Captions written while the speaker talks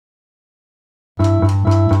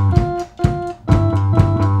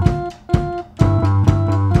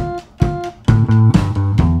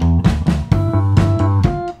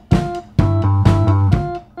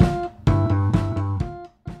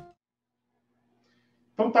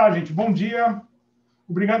Então tá, gente, bom dia.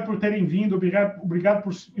 Obrigado por terem vindo, obrigado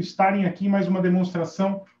por estarem aqui em mais uma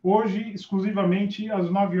demonstração. Hoje, exclusivamente, às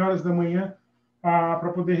 9 horas da manhã, para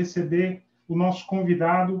poder receber o nosso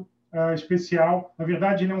convidado especial. Na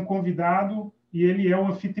verdade, ele é um convidado e ele é o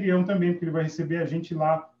anfitrião também, porque ele vai receber a gente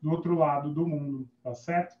lá do outro lado do mundo, tá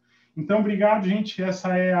certo? Então, obrigado, gente.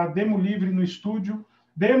 Essa é a Demo Livre no Estúdio.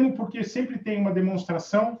 Demo porque sempre tem uma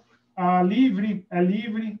demonstração. Livre é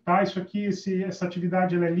livre, tá? Isso aqui, essa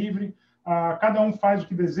atividade ela é livre. Cada um faz o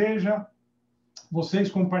que deseja. Vocês,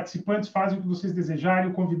 como participantes, fazem o que vocês desejarem.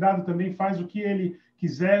 O convidado também faz o que ele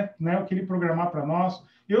quiser, né? O que ele programar para nós.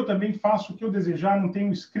 Eu também faço o que eu desejar, não tenho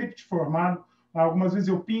um script formado. Algumas vezes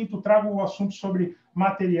eu pinto, trago o assunto sobre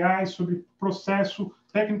materiais, sobre processo,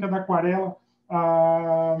 técnica da aquarela,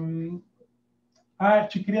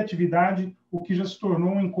 arte, criatividade, o que já se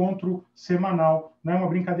tornou um encontro semanal, né? Uma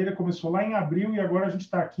brincadeira que começou lá em abril e agora a gente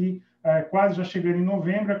está aqui quase já chegando em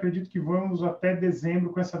novembro. Acredito que vamos até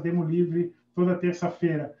dezembro com essa demo livre toda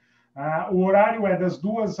terça-feira. O horário é das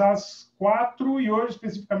 2 às 4 e hoje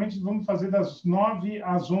especificamente vamos fazer das 9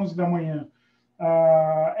 às 11 da manhã.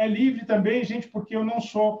 É livre também, gente, porque eu não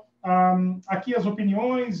sou... aqui as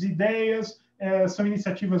opiniões, ideias são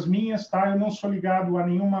iniciativas minhas, tá? Eu não sou ligado a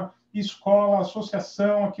nenhuma escola,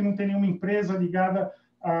 associação, aqui não tem nenhuma empresa ligada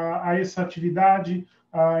a essa atividade,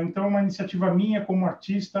 então é uma iniciativa minha como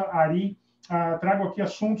artista, Ari, trago aqui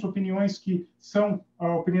assuntos, opiniões que são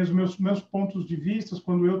opiniões dos meus pontos de vista,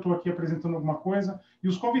 quando eu estou aqui apresentando alguma coisa, e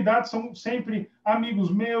os convidados são sempre amigos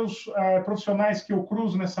meus, profissionais que eu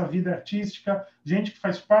cruzo nessa vida artística, gente que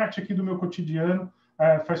faz parte aqui do meu cotidiano,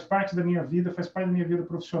 faz parte da minha vida, faz parte da minha vida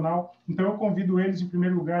profissional, então eu convido eles em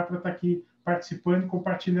primeiro lugar para estar aqui participando e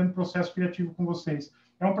compartilhando o processo criativo com vocês.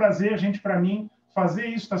 É um prazer, gente, para mim, fazer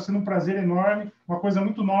isso, está sendo um prazer enorme, uma coisa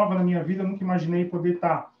muito nova na minha vida, eu nunca imaginei poder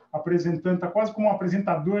estar apresentando, está quase como um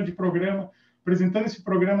apresentador de programa, apresentando esse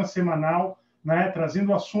programa semanal, né,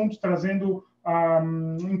 trazendo assuntos, trazendo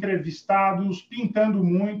entrevistados, pintando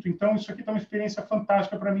muito, então isso aqui está uma experiência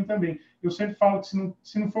fantástica para mim também. Eu sempre falo que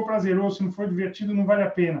se não for prazeroso, se não for divertido, não vale a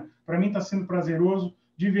pena. Para mim está sendo prazeroso,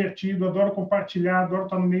 divertido, adoro compartilhar, adoro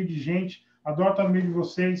estar no meio de gente, adoro estar no meio de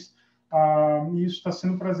vocês, e isso está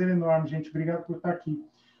sendo um prazer enorme, gente. Obrigado por estar aqui.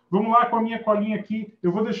 Vamos lá com a minha colinha aqui.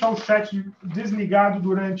 Eu vou deixar o chat desligado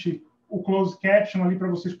durante o closed caption ali para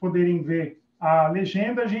vocês poderem ver a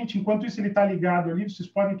legenda, gente. Enquanto isso ele está ligado ali, vocês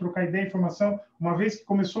podem trocar ideia, informação. Uma vez que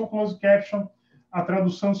começou o closed caption, a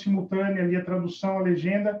tradução simultânea ali, a tradução, a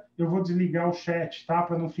legenda, eu vou desligar o chat, tá?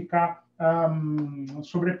 Para não ficar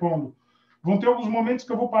sobrepondo. Vão ter alguns momentos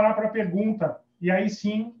que eu vou parar para pergunta, e aí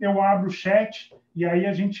sim eu abro o chat, e aí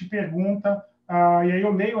a gente pergunta, e aí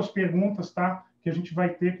eu leio as perguntas, tá? Que a gente vai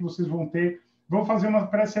ter, que vocês vão ter. Vamos fazer uma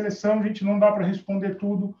pré-seleção, gente, não dá para responder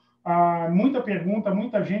tudo. Muita pergunta,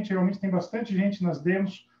 muita gente, realmente tem bastante gente nas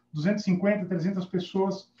demos, 250, 300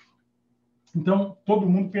 pessoas. Então, todo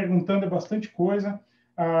mundo perguntando, é bastante coisa.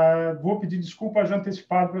 Vou pedir desculpa já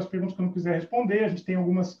antecipado para as perguntas que eu não quiser responder. A gente tem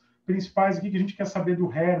algumas principais aqui que a gente quer saber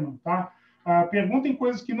do Hermann, tá? Perguntem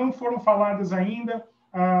coisas que não foram faladas ainda,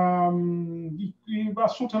 e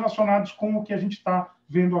assuntos relacionados com o que a gente está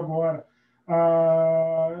vendo agora.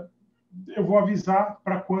 Eu vou avisar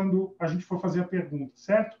para quando a gente for fazer a pergunta,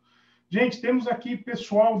 certo? Gente, temos aqui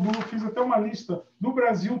pessoal fiz até uma lista do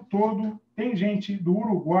Brasil todo, tem gente do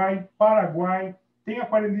Uruguai, Paraguai, tem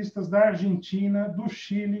aquarelistas da Argentina, do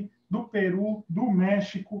Chile, do Peru, do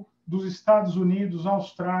México, dos Estados Unidos,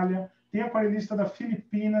 Austrália, tem aquarelista da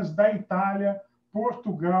Filipinas, da Itália,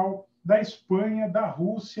 Portugal, da Espanha, da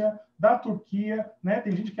Rússia, da Turquia, né?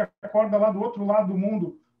 Tem gente que acorda lá do outro lado do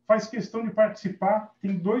mundo, faz questão de participar,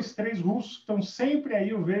 tem 2, 3 russos que estão sempre aí,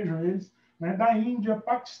 eu vejo eles, né? Da Índia,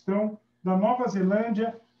 Paquistão, da Nova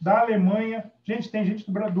Zelândia, da Alemanha, gente, tem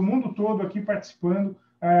gente do mundo todo aqui participando,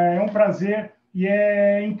 é um prazer e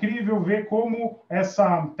é incrível ver como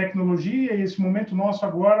essa tecnologia e esse momento nosso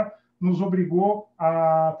agora nos obrigou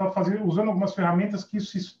a estar usando algumas ferramentas que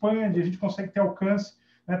isso se expande, a gente consegue ter alcance.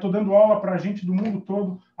 Estou dando aula para a gente do mundo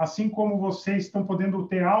todo, assim como vocês estão podendo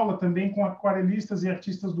ter aula também com aquarelistas e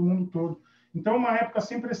artistas do mundo todo. Então, uma época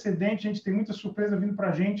sem precedente, a gente tem muita surpresa vindo para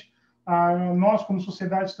a gente. Nós, como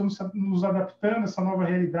sociedade, estamos nos adaptando a essa nova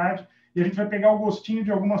realidade e a gente vai pegar o gostinho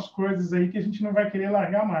de algumas coisas aí que a gente não vai querer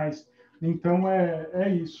largar mais. Então, é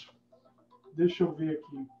isso. Deixa eu ver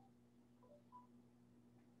aqui.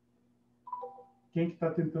 Quem que está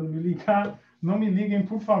tentando me ligar? Não me liguem,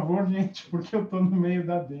 por favor, gente, porque eu estou no meio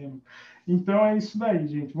da demo. Então, é isso daí,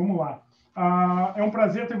 gente. Vamos lá. É um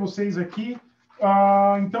prazer ter vocês aqui.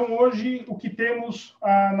 Então, hoje, o que temos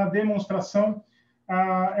na demonstração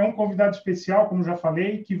é um convidado especial, como já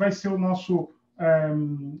falei, que vai ser o nosso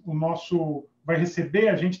vai receber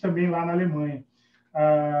a gente também lá na Alemanha.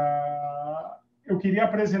 Eu queria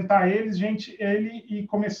apresentar ele e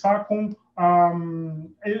começar com...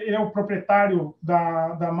 ele é o proprietário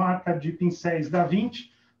da marca de pincéis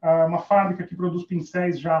DaVinci, uma fábrica que produz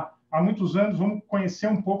pincéis já há muitos anos. Vamos conhecer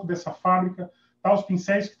um pouco dessa fábrica, tá? Os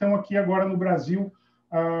pincéis que estão aqui agora no Brasil,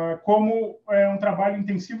 como é um trabalho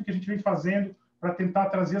intensivo que a gente vem fazendo para tentar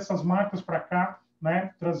trazer essas marcas para cá,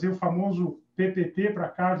 né? Trazer o famoso PPP para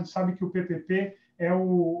cá. A gente sabe que o PPP é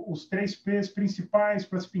os 3 P's principais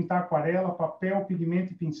para se pintar aquarela: papel,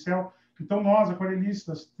 pigmento e pincel. Então, nós,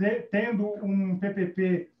 aquarelistas, tendo um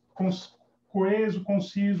PPP coeso,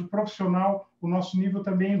 conciso, profissional, o nosso nível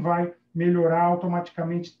também vai melhorar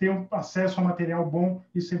automaticamente, ter acesso a material bom.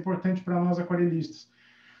 Isso é importante para nós, aquarelistas.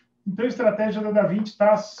 Então, a estratégia da DaVinci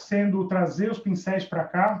está sendo trazer os pincéis para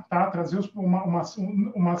cá, tá? Trazer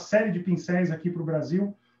uma série de pincéis aqui para o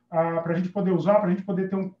Brasil, para a gente poder usar, para a gente poder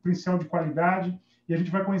ter um pincel de qualidade, e a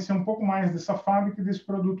gente vai conhecer um pouco mais dessa fábrica e desse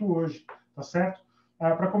produto hoje, tá certo?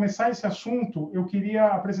 Para começar esse assunto, eu queria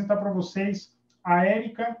apresentar para vocês a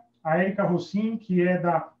Érica Rossin, que é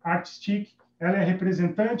da Artistic. Ela é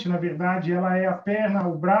representante, na verdade, ela é a perna,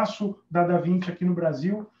 o braço da DaVinci aqui no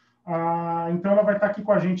Brasil. Então, ela vai estar aqui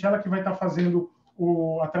com a gente, ela que vai estar fazendo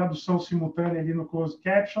a tradução simultânea ali no closed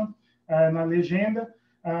caption, na legenda,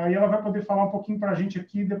 e ela vai poder falar um pouquinho para a gente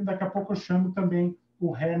aqui. Daqui a pouco eu chamo também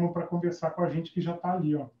o Hermann para conversar com a gente, que já está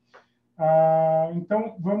ali, ó.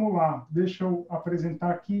 Então, vamos lá, deixa eu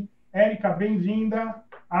apresentar aqui. Érica, bem-vinda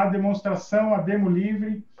à demonstração, à Demo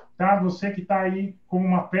Livre, tá? Você que está aí como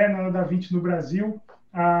uma perna da DaVinci no Brasil.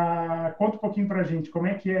 Conta um pouquinho para a gente, como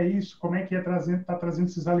é que é isso, como é que é tá trazendo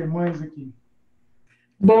esses alemães aqui.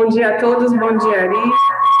 Bom dia a todos, bom dia, Ari.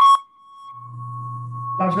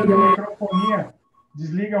 Tá vendo a microfonia?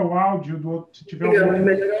 Desliga o áudio do outro, se tiver algum...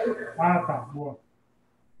 Melhorou? Tá, boa.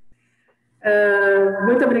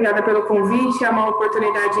 Muito obrigada pelo convite, é uma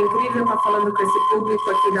oportunidade incrível estar falando com esse público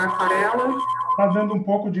aqui da aquarela. Está dando um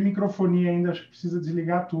pouco de microfonia ainda, acho que precisa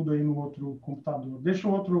desligar tudo aí no outro computador. Deixa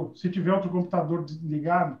o outro, se tiver outro computador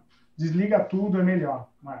desligado, desliga tudo, é melhor.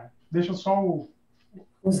 Mas deixa só o...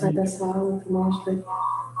 Vou sair da sala, mostra.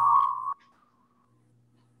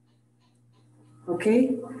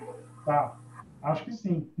 Ok? Tá, acho que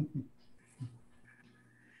sim.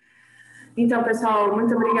 Então, pessoal,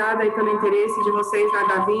 muito obrigada aí pelo interesse de vocês na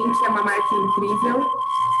DaVinci, é uma marca incrível.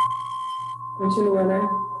 Continua, né?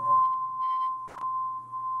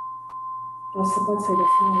 Nossa, pode sair da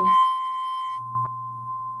sala.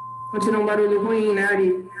 Continua um barulho ruim, né,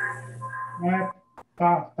 Ari?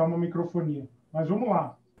 Tá uma microfonia. Mas vamos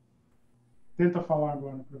lá. Tenta falar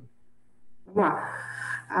agora. Vamos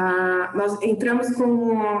lá. Nós entramos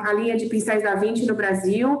com a linha de pincéis DaVinci no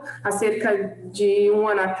Brasil há cerca de 1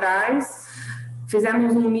 ano atrás.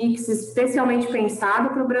 Fizemos um mix especialmente pensado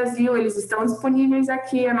para o Brasil, eles estão disponíveis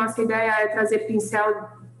aqui. A nossa ideia é trazer pincel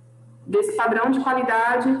desse padrão de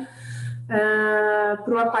qualidade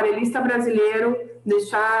para o aparelhista brasileiro,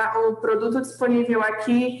 deixar o produto disponível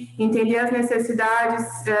aqui, entender as necessidades,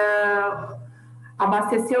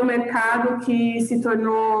 abastecer o mercado que se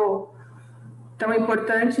tornou tão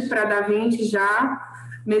importante para a DaVinci já.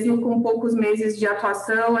 Mesmo com poucos meses de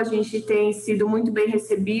atuação, a gente tem sido muito bem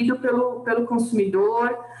recebido pelo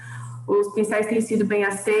consumidor, os pincéis têm sido bem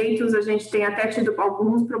aceitos, a gente tem até tido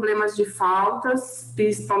alguns problemas de faltas,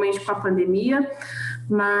 principalmente com a pandemia,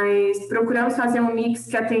 mas procuramos fazer um mix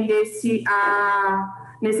que atendesse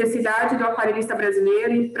a necessidade do aquarelista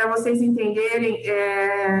brasileiro. E para vocês entenderem,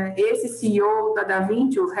 esse CEO da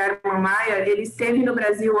DaVinci, o Hermann Meyer, ele esteve no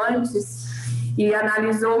Brasil antes e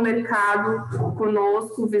analisou o mercado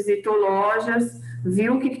conosco, visitou lojas,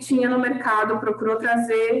 viu o que tinha no mercado, procurou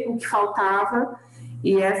trazer o que faltava,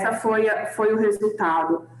 e essa foi o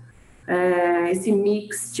resultado, esse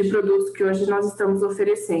mix de produtos que hoje nós estamos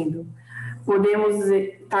oferecendo. Podemos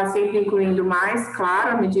estar sempre incluindo mais,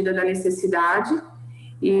 claro, à medida da necessidade,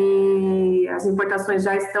 e as importações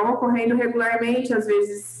já estão ocorrendo regularmente, às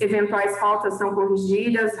vezes eventuais faltas são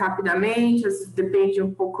corrigidas rapidamente, depende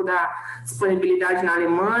um pouco da disponibilidade na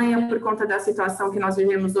Alemanha, por conta da situação que nós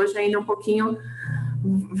vivemos hoje, ainda um pouquinho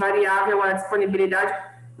variável a disponibilidade,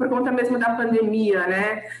 por conta mesmo da pandemia,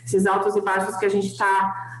 né? Esses altos e baixos que a gente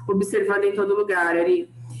está observando em todo lugar,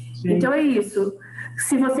 Ari. Então é isso.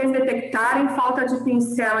 Se vocês detectarem falta de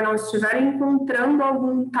pincel e não estiverem encontrando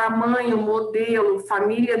algum tamanho, modelo,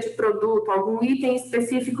 família de produto, algum item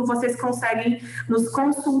específico, vocês conseguem nos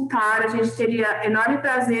consultar. A gente teria enorme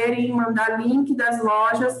prazer em mandar link das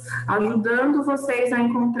lojas, ajudando vocês a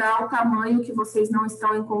encontrar o tamanho que vocês não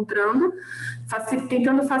estão encontrando,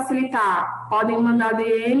 tentando facilitar. Podem mandar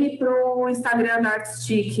DM para o Instagram da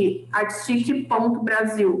Artistic,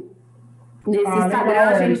 artistic.brasil. Nesse Instagram, legal,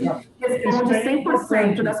 a gente Érica. responde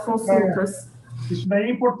 100% das consultas. Isso daí é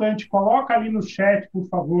importante. Coloca ali no chat, por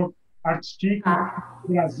favor, Artistic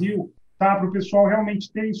Brasil, tá? Para o pessoal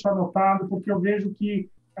realmente ter isso anotado, porque eu vejo que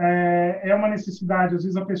é uma necessidade. Às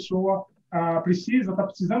vezes a pessoa está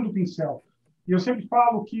precisando do pincel. E eu sempre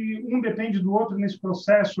falo que um depende do outro nesse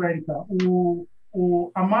processo, Érica.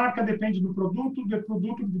 A marca depende do produto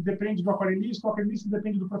depende do aquarelista, o aquarelista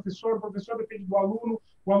depende do professor, o professor depende do aluno,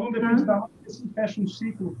 o aluno depende da marca, assim fecha um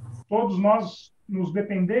ciclo. Todos nós nos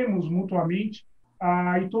dependemos mutuamente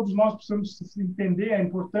e todos nós precisamos entender a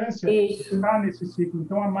importância de estar nesse ciclo.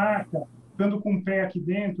 Então, a marca, estando com o pé aqui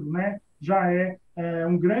dentro, né, já é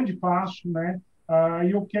um grande passo, né?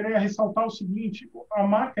 E eu queria ressaltar o seguinte, a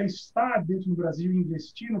marca estar dentro do Brasil e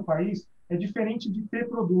investir no país é diferente de ter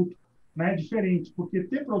produto. Né, diferente, porque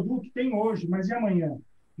ter produto tem hoje, mas e amanhã?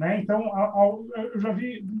 Né? Então, eu já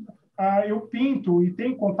vi, eu pinto e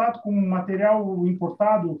tenho contato com material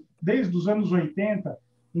importado desde os anos 80,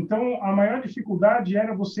 então a maior dificuldade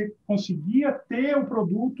era você conseguir ter o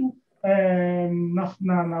produto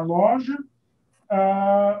na loja,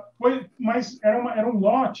 mas era um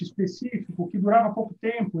lote específico que durava pouco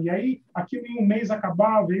tempo, e aí aquilo em um mês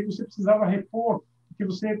acabava, e aí você precisava repor, porque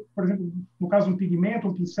você, por exemplo, no caso um pigmento,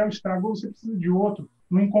 um pincel estragou, você precisa de outro,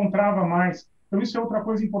 não encontrava mais. Então isso é outra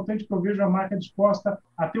coisa importante que eu vejo a marca disposta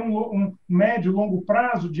a ter um médio, longo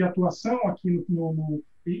prazo de atuação aqui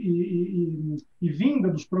e vinda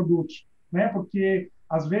dos produtos, né? Porque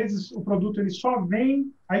às vezes o produto ele só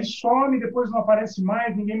vem, aí some, depois não aparece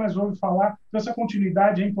mais, ninguém mais ouve falar. Então essa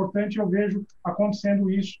continuidade é importante, eu vejo acontecendo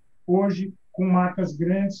isso hoje com marcas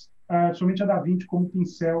grandes, somente a DaVinci como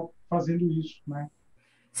pincel fazendo isso, né?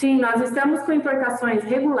 Sim, nós estamos com importações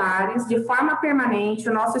regulares, de forma permanente,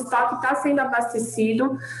 o nosso estoque está sendo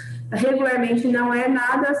abastecido regularmente, não é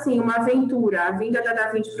nada assim, uma aventura. A vinda da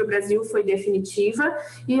DaVinci para o Brasil foi definitiva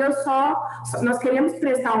e nós queremos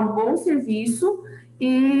prestar um bom serviço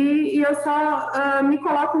e eu só me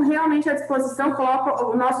coloco realmente à disposição,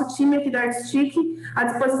 coloco o nosso time aqui da Artistic à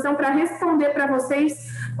disposição para responder para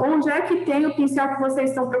vocês onde é que tem o pincel que vocês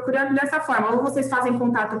estão procurando dessa forma. Ou vocês fazem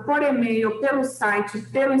contato por e-mail, pelo site,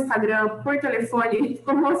 pelo Instagram, por telefone,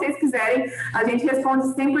 como vocês quiserem. A gente responde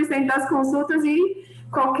 100% das consultas e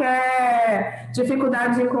qualquer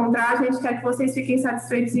dificuldade de encontrar, a gente quer que vocês fiquem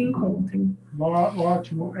satisfeitos e encontrem.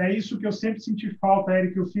 Ótimo. É isso que eu sempre senti falta,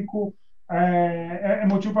 Érica. Eu fico... É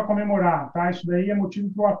motivo para comemorar, tá? Isso daí é motivo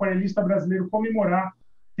para o aquarelista brasileiro comemorar,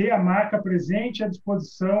 ter a marca presente à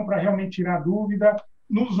disposição para realmente tirar dúvida,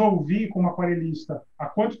 nos ouvir como aquarelista. Há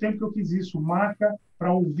quanto tempo que eu quis isso? Marca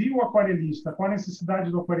para ouvir o aquarelista, qual a necessidade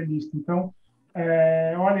do aquarelista. Então,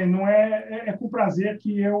 olha, não é com prazer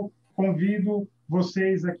que eu convido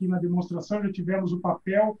vocês aqui na demonstração. Já tivemos o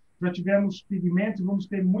papel, já tivemos pigmentos, vamos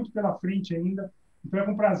ter muito pela frente ainda. Então, é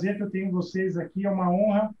com prazer que eu tenho vocês aqui, é uma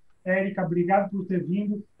honra. Érica, obrigado por ter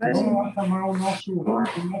vindo. Vamos lá chamar o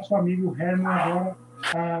nosso amigo Hermann agora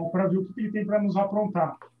para ver o que ele tem para nos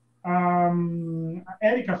aprontar.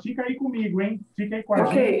 Érica, fica aí comigo, hein? Fica aí com a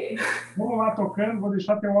gente. Vamos lá tocando, vou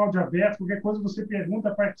deixar teu áudio aberto. Qualquer coisa você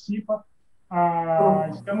pergunta, participa.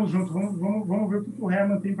 Estamos juntos. Vamos ver o que o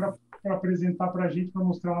Hermann tem para apresentar para a gente, para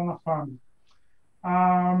mostrar lá na fábrica.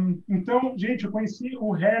 Então, gente, eu conheci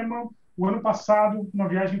o Hermann o ano passado, numa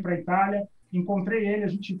viagem para a Itália. Encontrei ele, a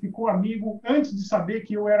gente ficou amigo antes de saber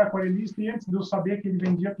que eu era aquarelista e antes de eu saber que ele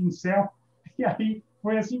vendia pincel. E aí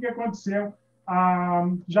foi assim que aconteceu.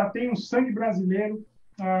 Já tem um sangue brasileiro,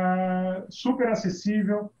 super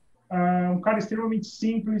acessível, um cara extremamente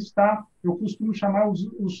simples, tá? Eu costumo chamar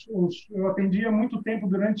eu atendia muito tempo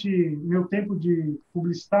durante meu tempo de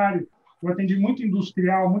publicitário, eu atendi muito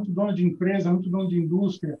industrial, muito dono de empresa, muito dono de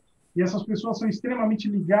indústria, e essas pessoas são extremamente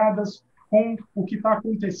ligadas com o que está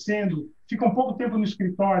acontecendo, ficam pouco tempo no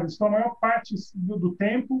escritório, estão a maior parte do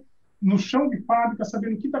tempo no chão de fábrica,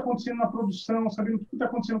 sabendo o que está acontecendo na produção, sabendo o que está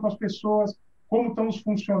acontecendo com as pessoas, como estão os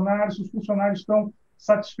funcionários, se os funcionários estão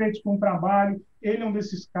satisfeitos com o trabalho. Ele é um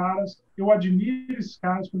desses caras, eu admiro esses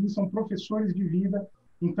caras, para mim são professores de vida,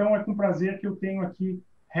 então é com prazer que eu tenho aqui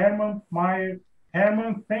Hermann Meyer.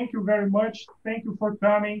 Hermann, thank you very much, thank you for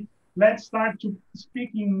coming. Let's start to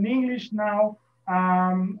speak in English now.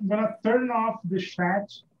 I'm going to turn off the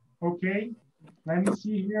chat, okay? Let me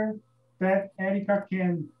see here that Erica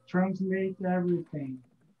can translate everything.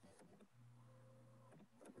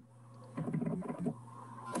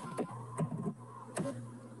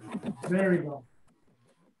 There we go.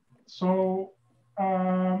 So,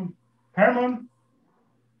 Hermann,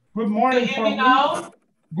 good morning for me. Now?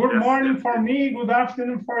 Good morning for me. Good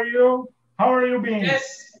afternoon for you. How are you being?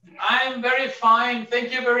 Yes, I'm very fine.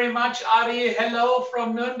 Thank you very much, Ari. Hello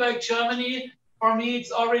from Nuremberg, Germany. For me,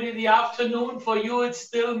 it's already the afternoon. For you, it's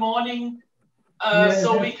still morning.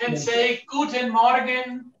 So we can say Guten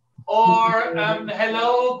Morgen or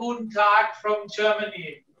hello, Guten Tag from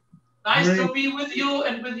Germany. Nice to be with you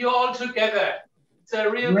and with you all together. It's a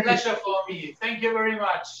real pleasure for me. Thank you very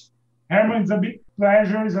much. Hermann, it's a big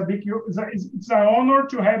pleasure. It's an honor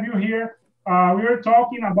to have you here. We were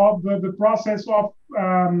talking about the process of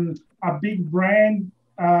a big brand,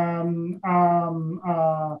 a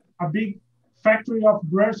big factory of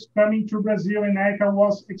brush coming to Brazil, and Erica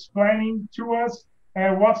was explaining to us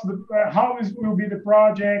how will be the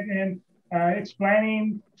project, and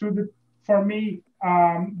explaining for me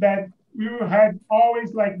that we will have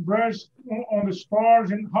always like brush on the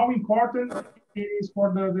stores, and how important it is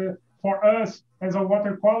for us as a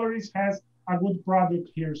watercolorist has a good product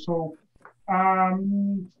here. So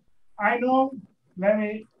I know, let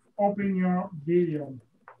me open your video.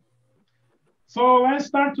 So let's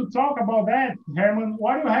start to talk about that, Hermann.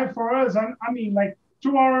 What do you have for us? I mean, like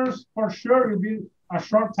 2 hours for sure will be a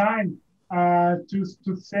short time to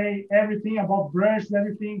say everything about brush,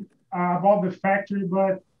 everything about the factory,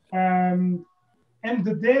 but and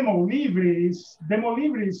the demo Livre is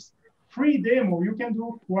free demo. You can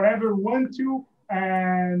do whatever you want to,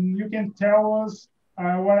 and you can tell us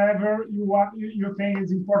whatever you think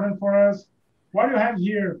is important for us. What do you have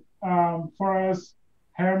here for us,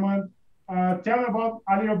 Hermann? Tell me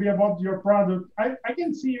a little bit about your product. I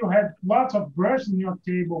can see you have lots of brushes in your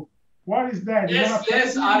table. What is that?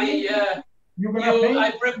 Yes, Ari. You're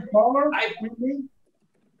gonna paint color with me?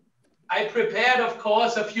 I prepared, of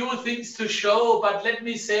course, a few things to show, but let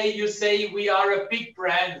me say, you say we are a big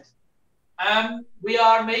brand. We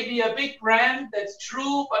are maybe a big brand, that's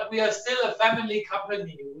true, but we are still a family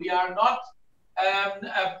company. We are not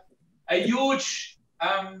a huge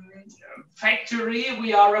factory.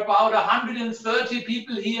 We are about 130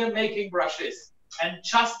 people here making brushes, and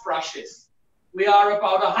just brushes. We are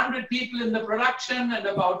about 100 people in the production and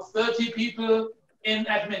about 30 people in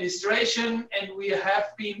administration, and we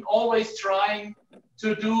have been always trying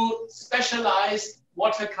to do specialized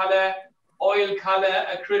watercolor, oil color,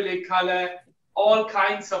 acrylic color, all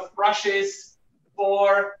kinds of brushes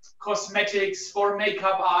for cosmetics, for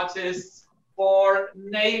makeup artists, for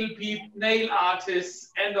nail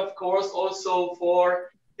artists, and of course also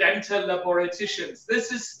for dental laboraticians.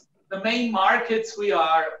 This is the main markets we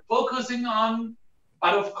are focusing on.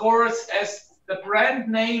 But of course, as the brand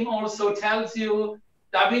name also tells you,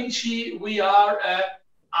 DaVinci, we are an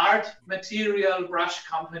art material brush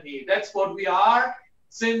company. That's what we are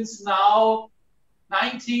since now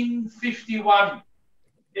 1951.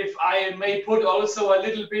 If I may put also a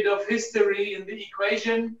little bit of history in the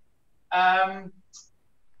equation.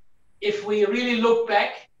 If we really look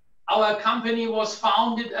back, our company was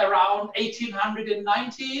founded around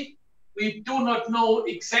 1890. We do not know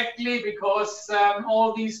exactly because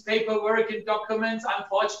all these paperwork and documents,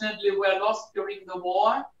 unfortunately, were lost during the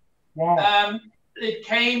war. Wow. It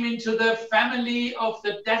came into the family of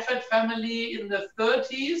the Daffert family in the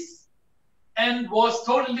 30s and was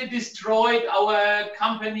totally destroyed, our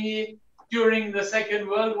company, during the Second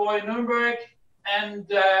World War in Nuremberg. And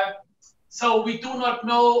so we do not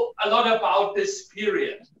know a lot about this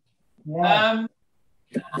period. Wow.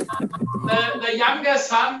 The younger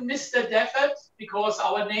son, Mr. Daffert, because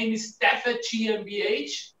our name is Daffert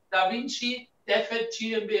GmbH, DaVinci, Daffert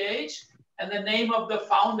GmbH, and the name of the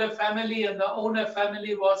founder family and the owner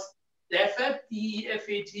family was Daffert,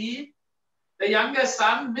 D-E-F-E-T. The younger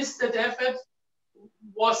son, Mr. Daffert,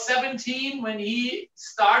 was 17 when he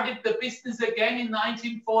started the business again in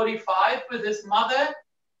 1945 with his mother.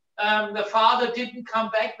 The father didn't come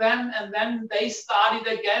back then, and then they started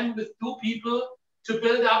again with 2 people to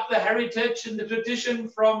build up the heritage and the tradition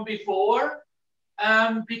from before,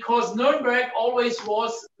 because Nuremberg always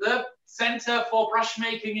was the center for brush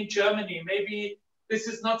making in Germany. Maybe this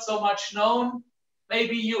is not so much known.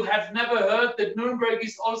 Maybe you have never heard that Nuremberg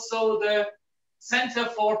is also the center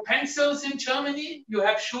for pencils in Germany. You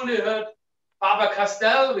have surely heard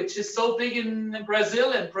Faber-Castell, which is so big in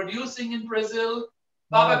Brazil and producing in Brazil.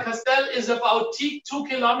 Faber-Castell is about 2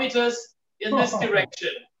 kilometers in this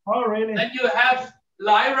direction. Oh, really? Then you have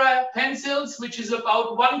Lyra pencils, which is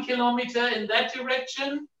about 1 kilometer in that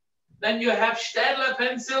direction. Then you have Stadler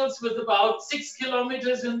pencils with about 6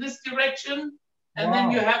 kilometers in this direction. And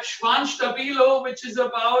then you have Schwan-Stabilo, which is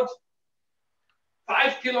about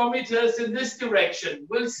 5 kilometers in this direction.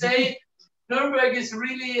 We'll say Nuremberg is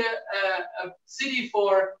really a city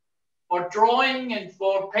for drawing and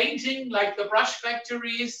for painting, like the brush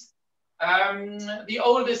factories. The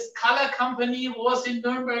oldest color company was in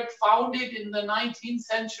Nuremberg, founded in the 19th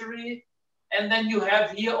century. And then you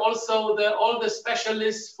have here also all the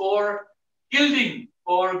specialists for gilding,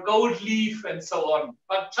 for gold leaf and so on.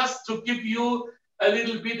 But just to give you a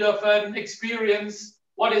little bit of an experience,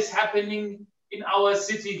 what is happening in our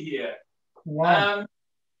city here. Wow.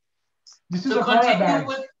 This is a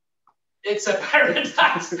paradise. It's a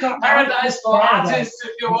paradise. Paradise for artists,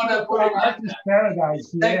 if you want to put it like that.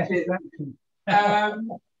 Paradise, yes. Exactly.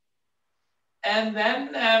 And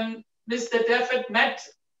then Mr. Deffert met,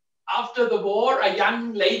 after the war, a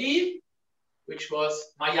young lady, which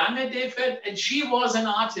was Marianne Deffert, and she was an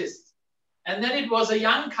artist. And then it was a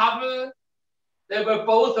young couple. They were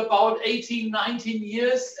both about 18, 19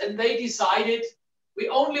 years, and they decided we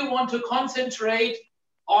only want to concentrate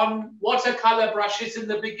on watercolor brushes in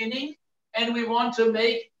the beginning, and we want to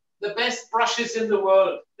make the best brushes in the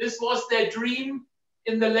world. This was their dream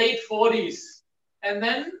in the late 40s. And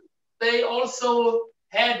then they also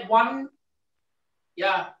had one,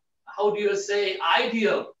 how do you say,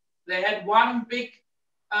 ideal. They had one big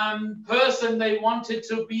person they wanted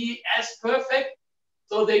to be as perfect.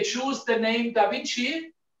 So they chose the name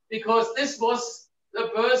DaVinci because this was the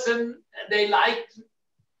person they liked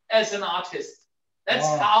as an artist. That's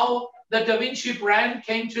how the DaVinci brand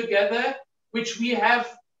came together, which we have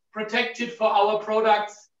protected for our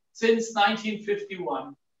products since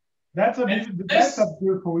 1951. That's a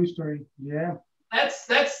beautiful history. Yeah.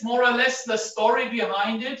 That's more or less the story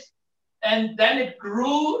behind it. And then it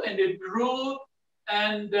grew and it grew.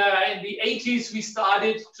 And in the 80s, we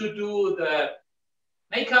started to do the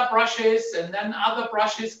makeup brushes, and then other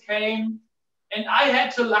brushes came. And I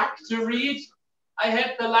had the luck to read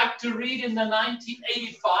in the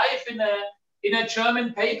 1985 in a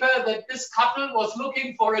German paper that this couple was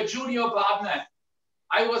looking for a junior partner.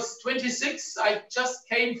 I was 26. I just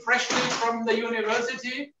came freshly from the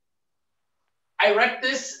university. I read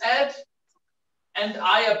this ad and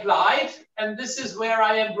I applied. And this is where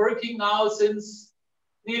I am working now since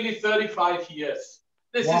nearly 35 years.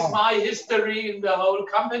 This is my history in the whole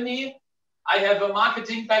company. I have a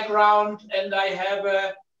marketing background and I have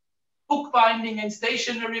a bookbinding and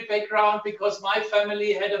stationery background because my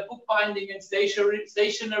family had a bookbinding and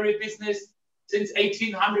stationery business since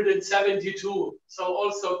 1872. So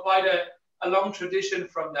also quite a long tradition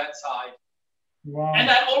from that side. Wow. And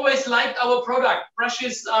I always liked our product.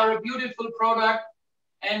 Brushes are a beautiful product.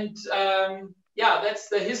 And that's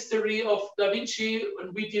the history of DaVinci.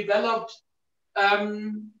 And we developed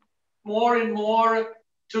more and more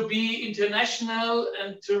to be international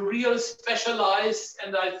and to real specialize.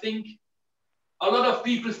 And I think a lot of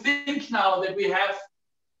people think now that we have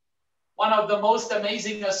one of the most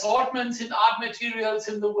amazing assortments in art materials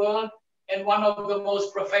in the world and one of the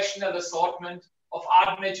most professional assortment of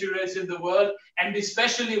art materials in the world, and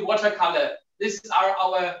especially watercolor. This is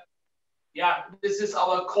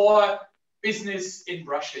our core business in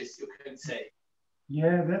brushes, you can say.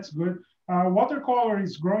 Yeah, that's good. Watercolor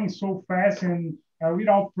is growing so fast and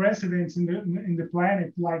without precedents in the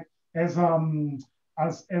planet, like as an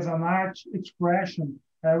art expression.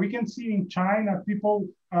 We can see in China people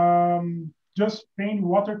just paint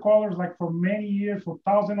watercolors like for many years, for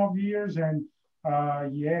thousands of years, and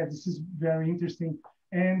this is very interesting.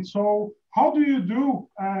 And so, how do you do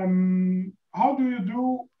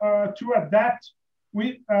to adapt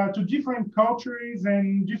to different cultures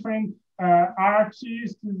and different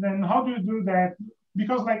artists? And how do you do that?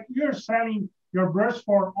 Because like you're selling your brush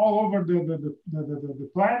for all over the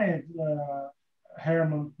planet,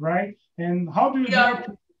 Hermann, right? And how do you do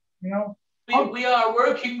it? We are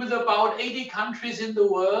working with about 80 countries in the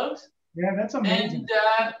world. Yeah, that's amazing.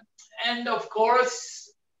 And of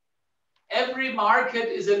course, every market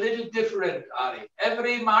is a little different, Ari.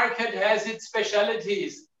 Every market has its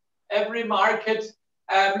specialities. Every market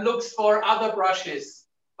looks for other brushes.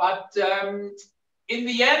 But in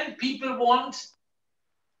the end, people want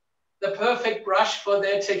the perfect brush for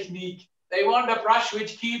their technique. They want a brush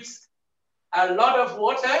which keeps a lot of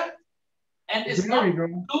water and is not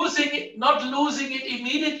losing it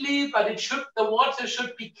immediately, but the water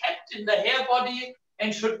should be kept in the hair body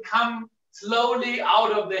and should come slowly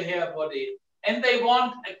out of the hair body. And they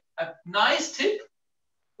want a nice tip,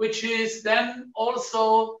 which is then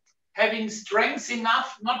also having strength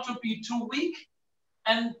enough not to be too weak.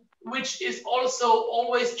 And which is also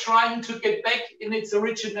always trying to get back in its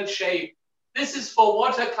original shape. This is for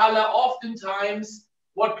watercolor oftentimes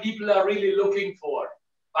what people are really looking for.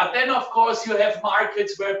 But then, of course, you have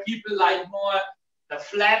markets where people like more the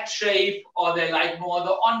flat shape, or they like more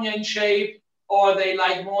the onion shape, or they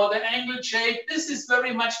like more the angled shape. This is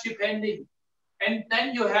very much depending. And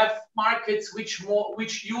then you have markets which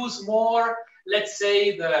use more, let's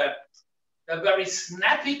say, the very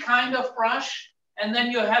snappy kind of brush. And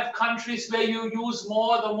then you have countries where you use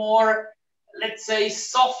more the more, let's say,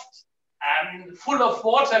 soft and full of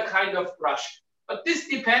water kind of brush. But this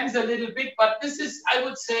depends a little bit. But this is, I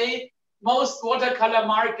would say, most watercolor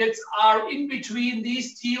markets are in between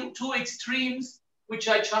these two extremes, which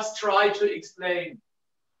I just try to explain.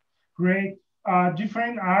 Great.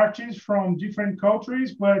 Different artists from different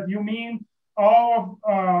countries, but you mean all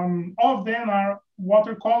of them are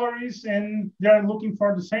watercolorists and they're looking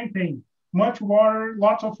for the same thing. Much water,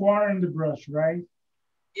 lots of water in the brush, right?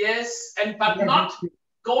 Yes, but not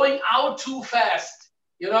going out too fast.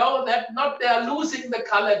 You know, they're losing the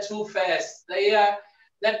color too fast. They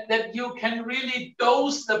that you can really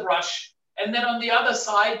dose the brush, and then on the other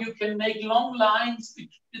side you can make long lines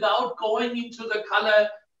without going into the color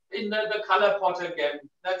in the color pot again.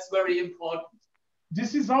 That's very important.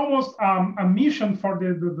 This is almost a mission for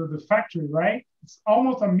the factory, right? It's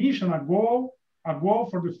almost a mission, a goal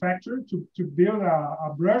for the factory to build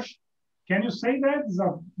a brush. Can you say that is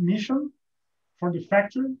a mission for the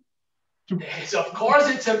factory? Yes, of course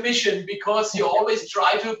it's a mission, because you always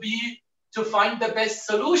try to find the best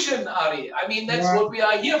solution, Ari. I mean, that's what we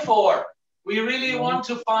are here for. We really want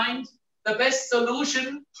to find the best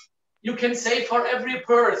solution. You can say for every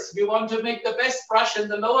purse. We want to make the best brush in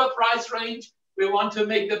the lower price range. We want to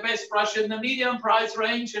make the best brush in the medium price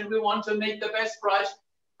range, and we want to make the best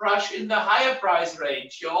brush in the higher price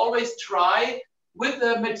range. You always try with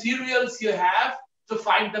the materials you have to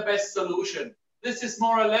find the best solution. This is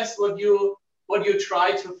more or less what you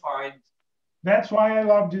try to find. That's why I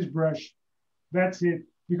love this brush. That's it.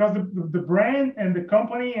 Because the brand and the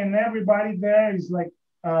company and everybody there is like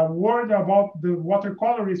worried about the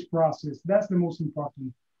watercolorist process. That's the most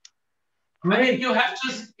important. Great. I mean, you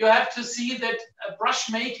have to see that brush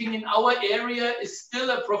making in our area is still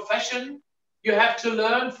a profession. You have to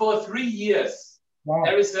learn for 3 years. Wow.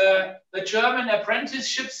 There is the German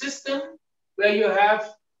apprenticeship system where you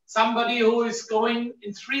have somebody who is going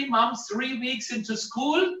in 3 months, 3 weeks into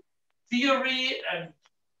school, theory and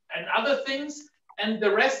other things, and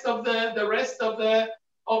the rest of the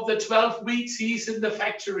 12 weeks he's in the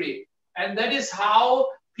factory. And that is how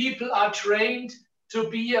people are trained to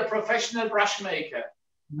be a professional brush maker.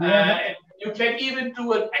 Yeah. You can even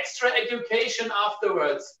do an extra education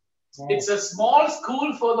afterwards. Wow. It's a small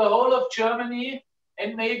school for the whole of Germany,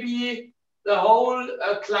 and maybe the whole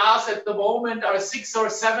class at the moment are 6 or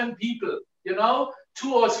 7 people. You know,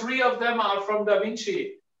 2 or 3 of them are from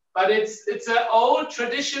DaVinci. But it's an old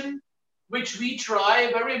tradition which we try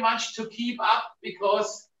very much to keep up,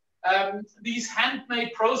 because these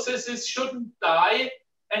handmade processes shouldn't die,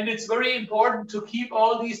 and it's very important to keep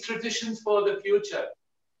all these traditions for the future.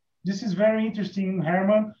 This is very interesting,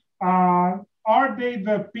 Hermann. Are they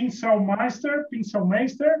the Pinselmeister?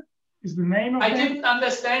 Pinselmeister is the name of them? I didn't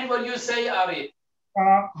understand what you say, Ari.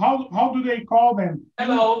 How do they call them?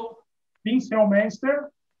 Hello. Pinselmeister?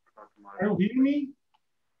 Are you hearing me?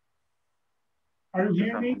 Are you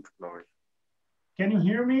hearing me? Can you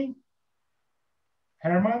hear me?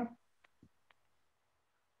 Hermann?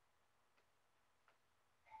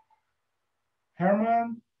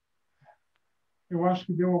 Hermann? Eu acho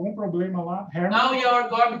que deu algum problema lá. Hermann? Now you're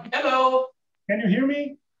gone. Hello. Can you hear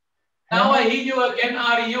me? Now I hear you again,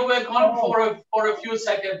 Ari. You were gone for a few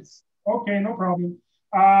seconds. Okay, no problem.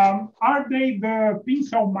 Are they the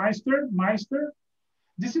Pinselmeister?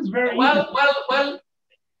 This is very well.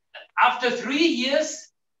 After 3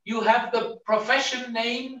 years, you have the profession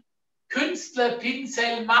name Künstler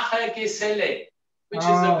Pinselmacher Geselle, which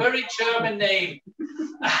is a very German name.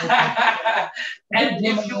 And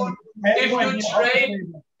if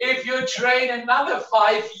you train another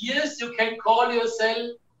 5 years, you can call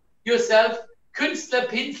yourself Künstler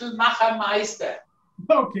Pinselmacher Meister.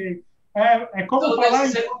 Okay. So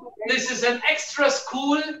this is an extra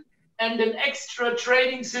school and an extra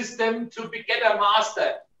training system to get a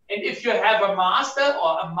master. And if you have a master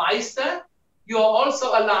or a Meister, you are also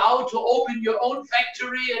allowed to open your own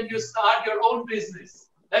factory and you start your own business.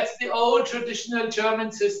 That's the old traditional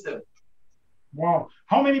German system. Wow.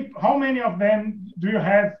 How many of them do you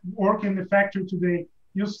have work in the factory today?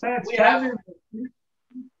 You said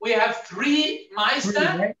we have 3 Meister,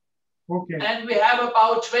 right? Okay. And we have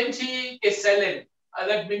about 20 Gesellen.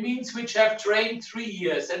 that means which have trained 3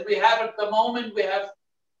 years. And we have at the moment, we have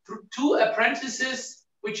 2 apprentices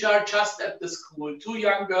which are just at the school, 2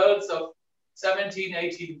 young girls of 17,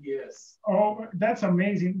 18 years. Oh, that's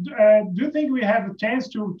amazing. Do you think we have a chance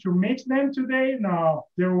to meet them today? No,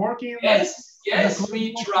 they're working. Yes, yes,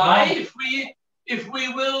 we try. If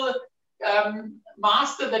we will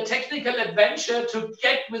master the technical adventure to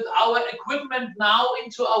get with our equipment now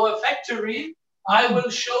into our factory, I will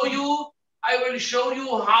show you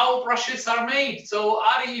how brushes are made. So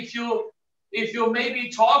Ari, if you maybe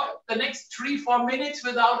talk the next 3-4 minutes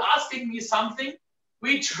without asking me something,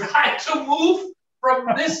 we try to move from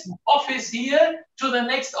this office here to the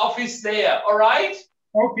next office there. All right?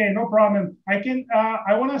 Okay, no problem.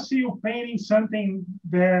 I want to see you painting something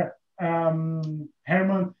there,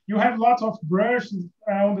 Hermann. You have lots of brushes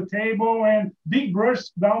on the table and big brush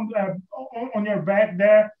down on your back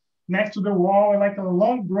there next to the wall, like a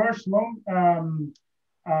long brush, long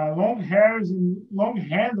hairs and long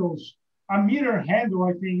handles. A meter handle,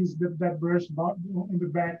 I think, is that brush on the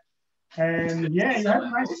back. And yeah, you have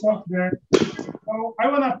nice stuff there. So I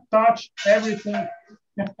want to touch everything.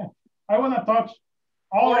 I want to touch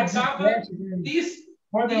all. For example,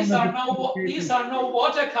 these are no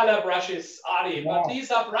watercolor brushes, Ari, wow. But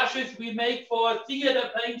these are brushes we make for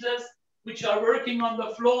theater painters which are working on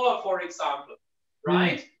the floor, for example,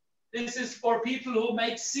 right? This is for people who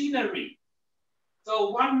make scenery. So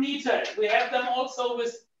 1 meter. We have them also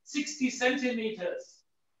with 60 centimeters.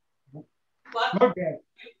 But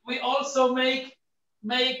we also make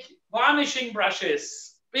varnishing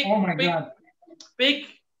brushes, big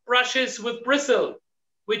brushes with bristle,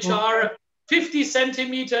 which are 50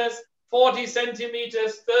 centimeters, 40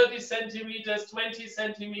 centimeters, 30 centimeters, 20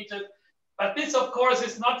 centimeters. But this, of course,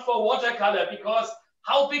 is not for watercolor, because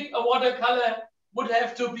how big a watercolor would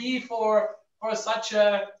have to be for such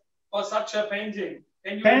a painting?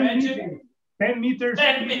 Can you imagine? 10 meters.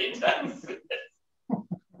 10 meters.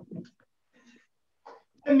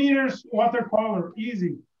 10 meters watercolor,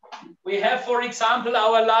 easy. We have, for example,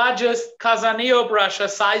 our largest Casaneo brush, a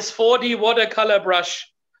size 40 watercolor brush,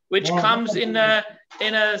 which comes in a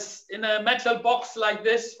metal box like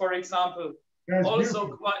this, for example. That's also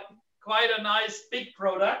beautiful. quite a nice big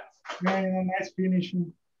product. Yeah, nice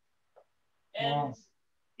finishing. And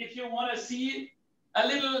if you want to see a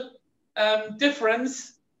little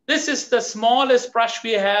difference, this is the smallest brush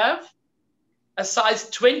we have, a size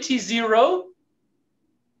 20-0.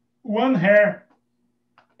 1 hair.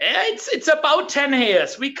 It's about 10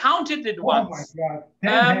 hairs. We counted it once. Oh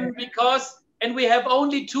my God. And we have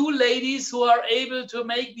only 2 ladies who are able to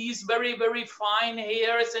make these very, very fine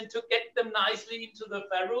hairs and to get them nicely into the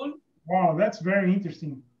ferrule. Wow, that's very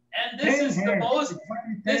interesting. And this is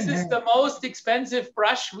the most expensive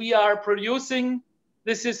brush we are producing.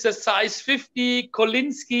 This is a size 50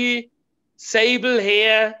 Kolinsky sable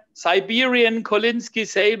hair, Siberian Kolinsky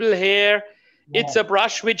sable hair. Wow. It's a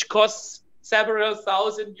brush which costs several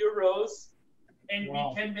thousand euros, and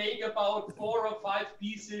we can make about 4 or 5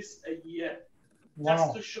 pieces a year.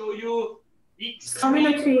 Just to show you. Excuse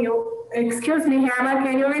me, Hermann,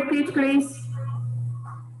 can you repeat, please?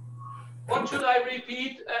 What should I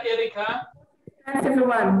repeat, Erika? That's the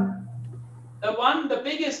one. The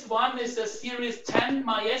biggest one is the Series 10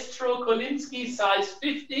 Maestro Kolinsky size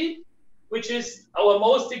 50, which is our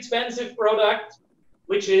most expensive product,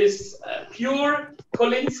 which is pure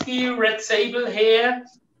Kolinsky red sable hair,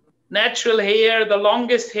 natural hair, the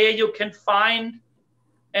longest hair you can find.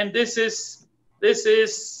 And this is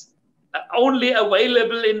only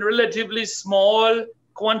available in relatively small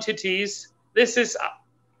quantities. This is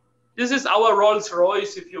our Rolls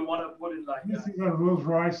Royce, if you want to put it like that. This is a Rolls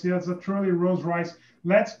Royce. Yes, a truly Rolls Royce.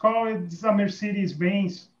 Let's call it a Mercedes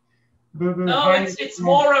Benz. No, it's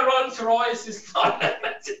more a Rolls Royce. It's not a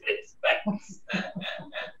Mercedes Benz.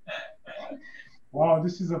 Wow,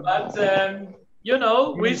 this is a. But you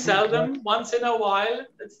know, we sell them once in a while.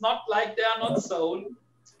 It's not like they are not sold.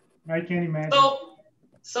 I can imagine.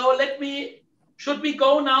 So should we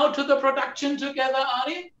go now to the production together,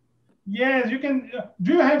 Ari? Yes, you can.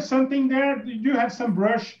 Do you have something there? Do you have some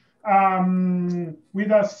brush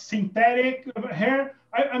with a synthetic hair?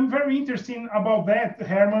 I'm very interested about that,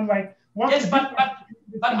 Hermann. Like, what? Yes, but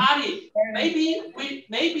Ari,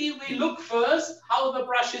 maybe we look first how the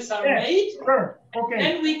brushes are made. Sure. Okay.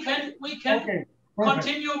 Then we can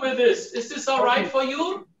continue with this. Is this all right for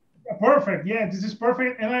you? Perfect. Yeah, this is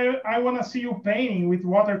perfect. And I want to see you painting with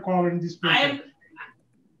watercolor in this picture.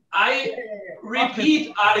 I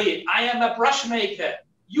repeat, Ari, I am a brush maker.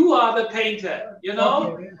 You are the painter, you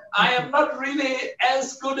know? Okay. I am not really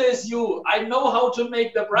as good as you. I know how to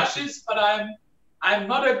make the brushes, but I'm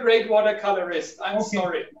not a great watercolorist. I'm Okay.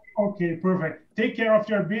 sorry. Okay, perfect. Take care of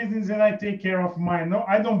your business and I take care of mine. No,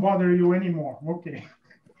 I don't bother you anymore. Okay.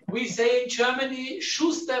 We say in Germany,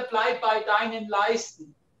 Schuster bleib bei deinen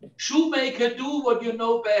Leisten. Shoemaker, do what you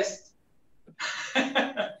know best.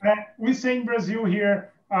 We say in Brazil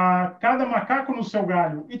here, cada macaco no seu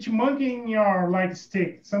galho. Each monkey in your like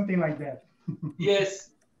stick, something like that. Yes.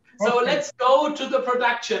 So Okay. let's go to the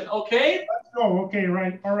production, okay? Let's go. Okay,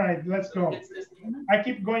 right. All right, let's go. I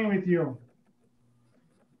keep going with you.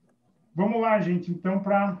 Vamos lá, gente, então,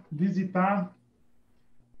 para visitar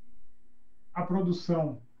a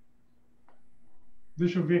produção.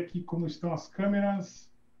 Deixa eu ver aqui como estão as câmeras.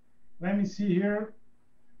 Let me see here.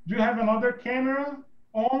 Do you have another camera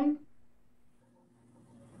on?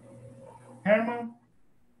 Hermann?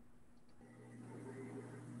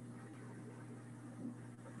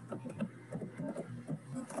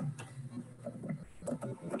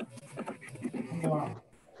 Vamos lá.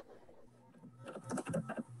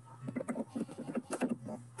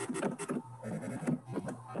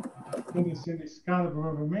 Estou descendo a escada,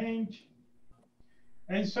 provavelmente.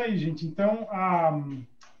 É isso aí, gente. Então,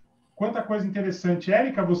 quanta coisa interessante.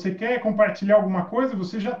 Érica, você quer compartilhar alguma coisa?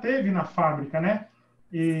 Você já teve na fábrica, né?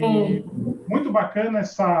 E muito bacana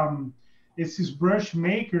esses brush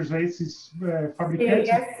makers, esses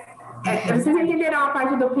fabricantes. Vocês entenderam a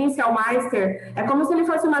parte do Pincel Master? É como se ele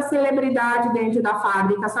fosse uma celebridade dentro da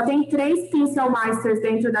fábrica. Só tem 3 Pincel Masters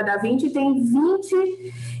dentro da DaVinci e tem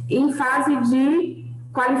 20 em fase de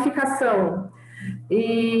qualificação.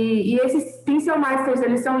 E esses Pincel Masters,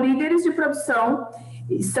 eles são líderes de produção,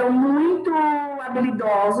 são muito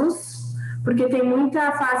habilidosos, porque tem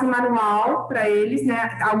muita fase manual para eles,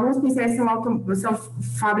 né? Alguns pincéis são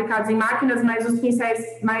fabricados em máquinas, mas os pincéis,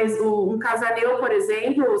 um Casaneo, por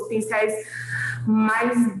exemplo, os pincéis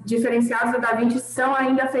mais diferenciados da DaVinci são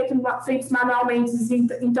ainda feitos manualmente.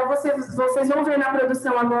 Então, vocês vão ver na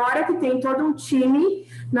produção agora que tem todo um time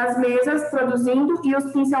nas mesas produzindo e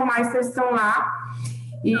os Pincel Masters estão lá.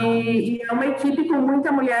 E é uma equipe com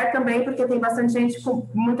muita mulher também, porque tem bastante gente,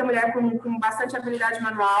 muita mulher com bastante habilidade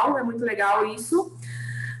manual, é muito legal isso.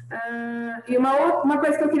 E uma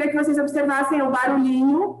coisa que eu queria que vocês observassem é o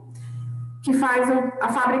barulhinho que faz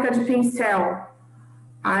a fábrica de pincel.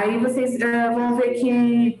 Aí vocês vão ver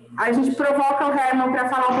que a gente provoca o Hermann para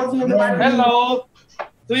falar um pouquinho do barulhinho. Hello,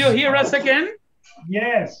 do you hear us again?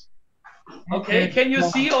 Yes. Okay, can you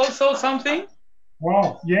see also something?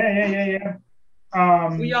 Wow, yeah.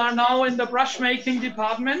 We are now in the brush making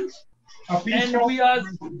department, and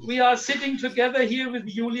we are sitting together here with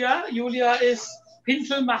Julia. Julia is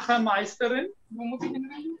Pinselmachermeisterin.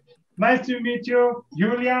 Nice to meet you,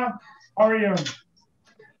 Julia. How are you?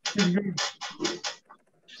 Good.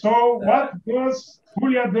 So what does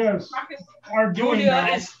Julia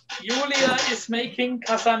Julia is making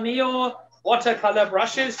Casaneo watercolor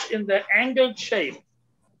brushes in the angled shape.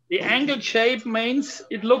 The angled shape means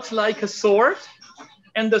it looks like a sword.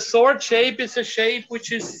 And the sword shape is a shape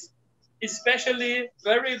which is especially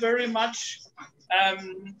very, very much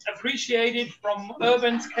appreciated from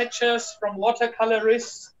urban sketchers, from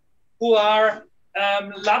watercolorists who are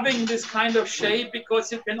loving this kind of shape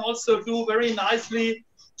because you can also do very nicely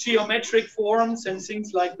geometric forms and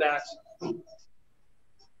things like that.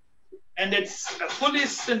 And it's a fully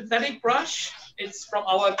synthetic brush. It's from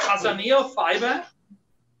our Casaneo fiber,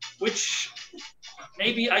 which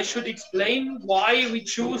maybe I should explain why we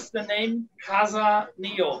choose the name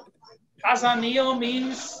Casaneo. Casaneo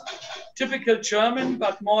means typical German,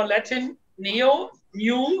 but more Latin. Neo,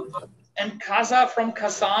 new, and Casa from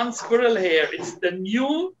Kazan, squirrel hair. It's the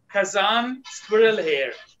new Kazan squirrel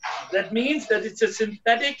hair. That means that it's a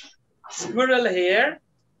synthetic squirrel hair.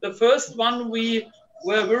 The first one we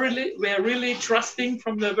were really trusting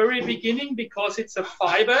from the very beginning because it's a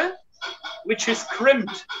fiber which is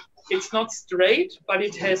crimped. It's not straight, but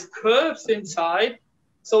it has curves inside,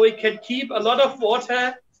 so it can keep a lot of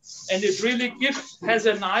water, and it really has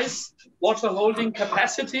a nice water holding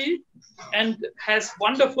capacity and has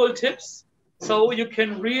wonderful tips. So you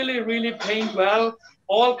can really paint well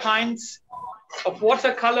all kinds of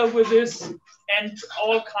watercolor with this and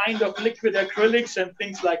all kinds of liquid acrylics and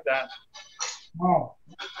things like that. Wow.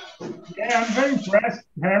 Yeah, I'm very impressed,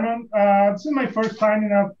 Hermann. This is my first time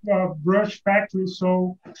in a brush factory,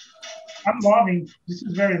 so I'm loving. This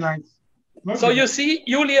is very nice. So you see,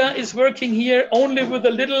 Julia is working here only with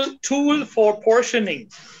a little tool for portioning.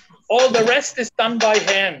 All the rest is done by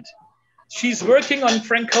hand. She's working on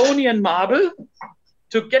Franconian marble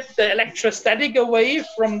to get the electrostatic away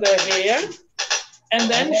from the hair. And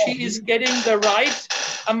then she is getting the right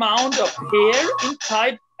amount of hair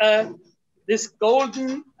inside this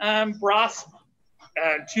golden brass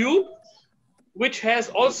tube, which has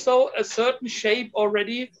also a certain shape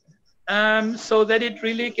already, so that it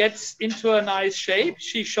really gets into a nice shape.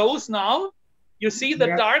 She shows now. You see the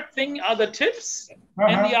dark thing are the tips,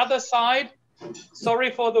 and the other side, sorry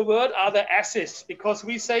for the word, are the asses, because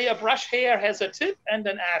we say a brush hair has a tip and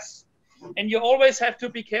an ass. And you always have to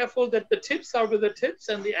be careful that the tips are with the tips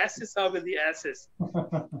and the asses are with the asses.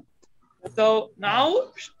 So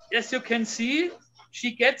now, as you can see,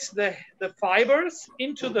 she gets the fibers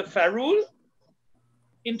into the ferrule,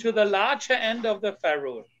 into the larger end of the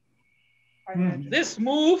ferrule. This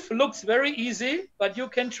move looks very easy, but you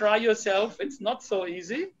can try yourself. It's not so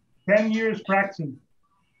easy. 10 years practicing.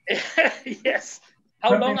 Yes.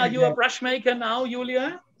 How long are you a brush maker now,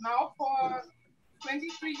 Julia? Now for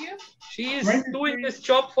 23 years. She is doing this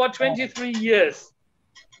job for 23 years.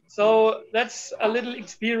 So that's a little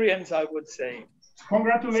experience, I would say.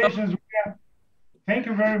 Congratulations, Julia. Thank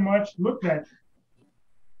you very much. Look at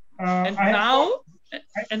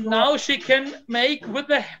and now she can make with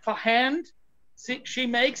the hand, she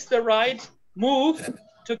makes the right move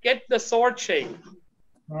to get the sword shape.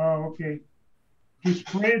 Oh, okay. To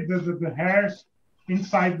spread the hairs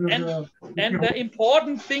inside the... And the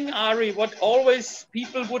important thing, Ari, what always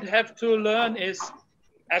people would have to learn is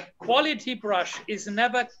a quality brush is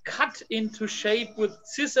never cut into shape with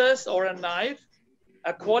scissors or a knife.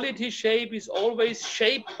 A quality shape is always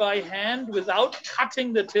shaped by hand without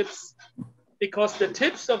cutting the tips, because the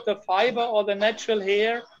tips of the fiber or the natural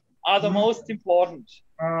hair are the most important.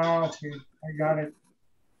 Okay, I got it.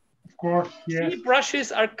 Of course, yes. Cheap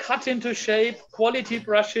brushes are cut into shape. Quality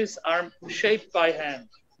brushes are shaped by hand.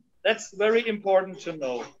 That's very important to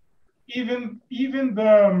know. Even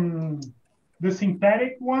the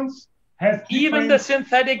synthetic ones has even the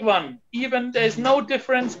synthetic one. Even there's no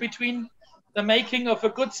difference between the making of a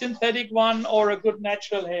good synthetic one or a good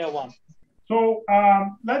natural hair one. So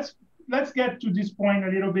let's get to this point a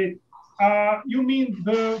little bit. You mean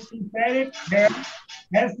the synthetic hair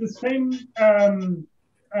has the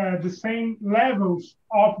same levels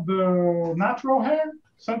of the natural hair,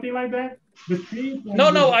 something like that?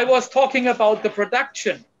 No, I was talking about the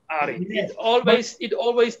production, Ari. Yes, it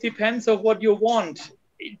always depends on what you want.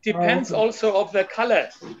 It depends also of the color.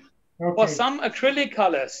 Okay. For some acrylic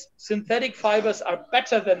colors, synthetic fibers are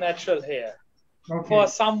better than natural hair. Okay. For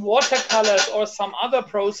some watercolors or some other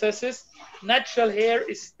processes, natural hair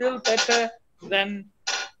is still better than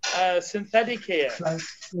synthetic hair.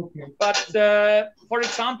 Okay. But for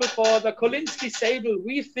example, for the Kolinsky sable,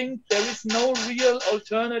 we think there is no real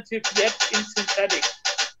alternative yet in synthetic.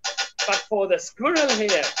 But for the squirrel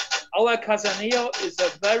hair, our Casaneo is a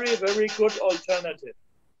very, very good alternative.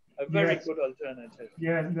 A very good alternative.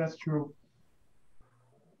 Yeah, that's true.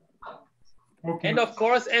 Okay. And of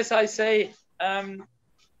course, as I say,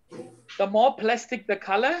 the more plastic the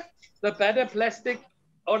color, the better plastic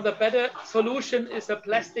or the better solution is a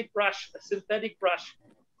plastic brush, a synthetic brush.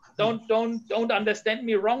 Don't understand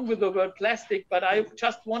me wrong with the word plastic, but I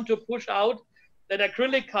just want to push out that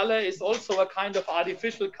acrylic color is also a kind of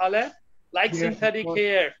artificial color, like synthetic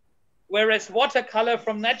hair. Whereas watercolor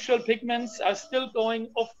from natural pigments are still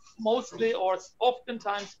going off mostly or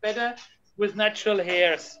oftentimes better with natural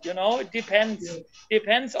hairs. You know, it depends. Yeah.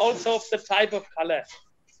 Depends also of the type of color.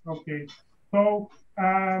 Okay, so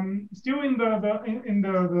still in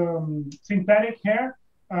the synthetic hair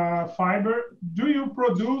fiber, do you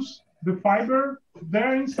produce the fiber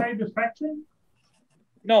there inside the factory?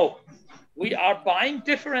 No, we are buying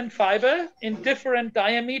different fiber in different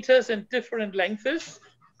diameters and different lengths,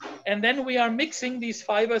 and then we are mixing these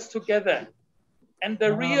fibers together. And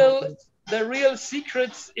the real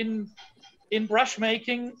secrets in brush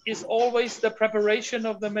making is always the preparation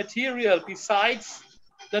of the material, besides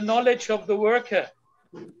the knowledge of the worker.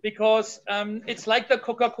 Because it's like the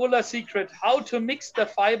Coca-Cola secret, how to mix the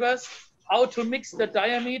fibers, how to mix the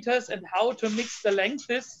diameters, and how to mix the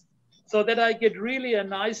lengths, so that I get really a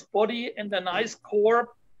nice body and a nice core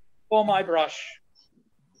for my brush.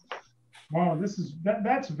 Wow,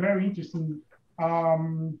 that's very interesting.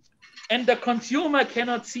 And the consumer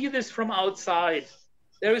cannot see this from outside.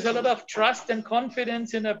 There is a lot of trust and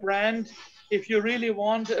confidence in a brand if you really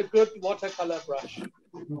want a good watercolor brush.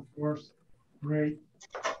 Of course, great.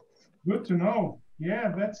 Good to know.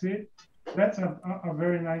 Yeah, that's it. That's a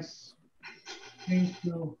very nice thing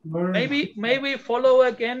to learn. Maybe follow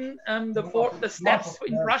again the steps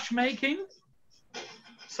in brush making.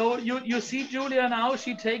 So you see Julia now,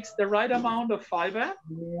 she takes the right amount of fiber.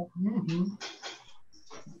 Yeah. Mm-hmm.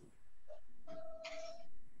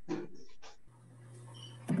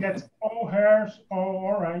 Gets all hairs. Oh,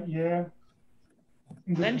 all right, yeah.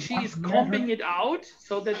 Then she is combing it out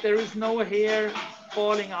so that there is no hair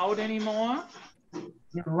falling out anymore.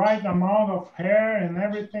 The right amount of hair and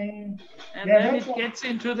everything. And Yeah, then that's it gets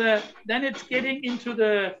into the, then it's getting into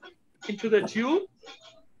the tube.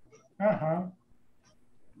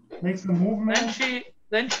 Makes the movement.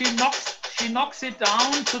 Then she knocks it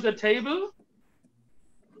down to the table.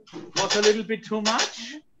 Was a little bit too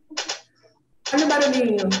much.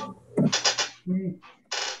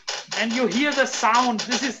 And you hear the sound.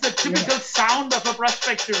 This is the typical sound of a brush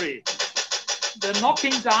factory. The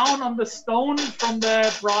knocking down on the stone from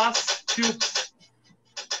the brass tubes.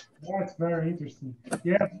 That's very interesting.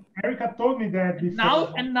 Yeah, Erica told me that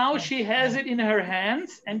before. Now she has it in her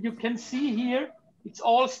hands, and you can see here, it's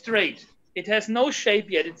all straight. It has no shape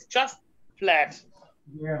yet. It's just flat.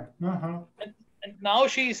 Yeah. And now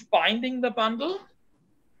she's binding the bundle.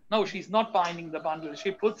 No, she's not binding the bundle. She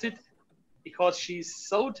puts it, because she's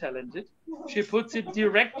so talented, she puts it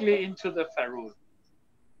directly into the ferrule.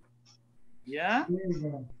 Yeah? There you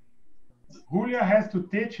go. Julia has to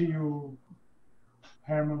teach you,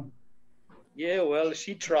 Hermann. Yeah, well,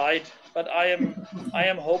 she tried, but I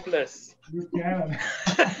am hopeless. You can.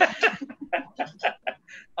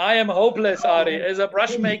 I am hopeless, Ari. As a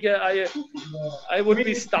brush maker, I would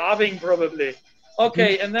be starving probably.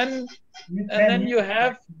 Okay, and then you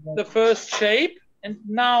have the first shape, and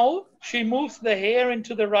now she moves the hair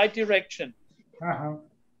into the right direction.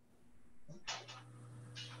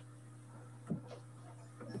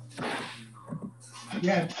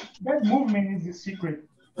 Yeah, that movement is the secret.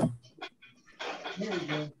 There you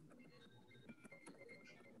go.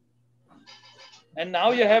 And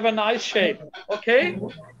now you have a nice shape, okay?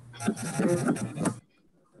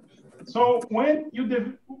 So when you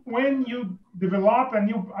develop a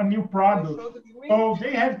new product, so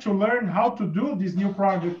they have to learn how to do this new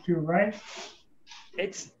product too, right?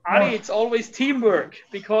 It's Ari, it's always teamwork,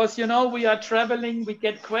 because you know we are traveling, we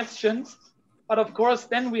get questions, but of course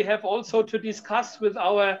then we have also to discuss with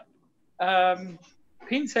our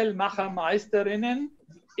Pinselmachermeisterinnen.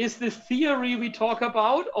 Is this theory we talk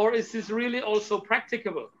about, or is this really also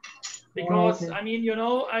practicable? Because I mean, you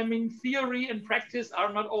know, theory and practice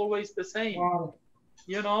are not always the same.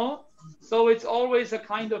 You know, so it's always a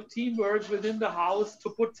kind of teamwork within the house to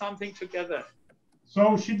put something together.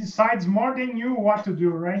 So she decides more than you what to do,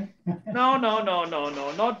 right? No,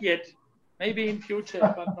 not yet. Maybe in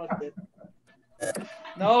future, but not yet.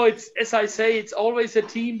 No, it's, as I say, it's always a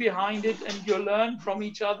team behind it, and you learn from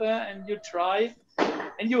each other and you try.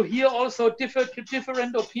 And you hear also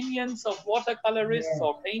different opinions of watercolorists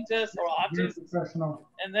or painters or artists,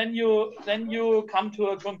 and then you come to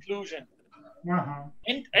a conclusion.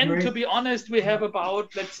 And to be honest, we have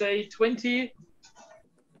about, let's say, 20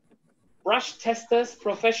 brush testers,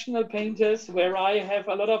 professional painters, where I have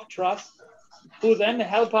a lot of trust, who then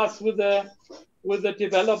help us with the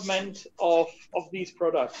development of these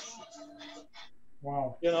products.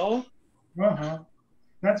 Wow. You know?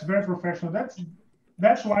 That's very professional.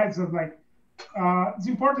 That's why it's like it's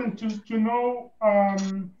important to know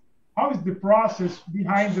how is the process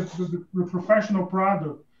behind the professional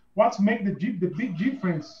product. What's make the big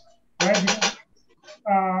difference, right? Because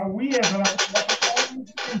we as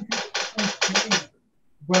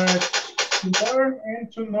but to learn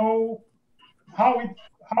and to know how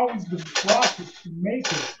is the process to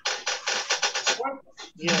make it.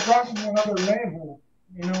 What's on another level,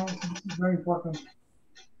 you know, this is very important.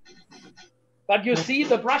 But you see,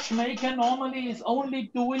 the brush maker normally is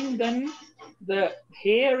only doing then the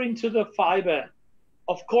hair into the fiber.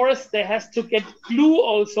 Of course, there has to get glue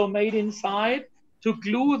also made inside to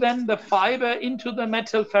glue then the fiber into the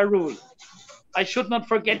metal ferrule. I should not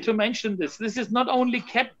forget to mention this. This is not only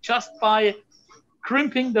kept just by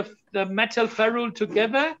crimping the metal ferrule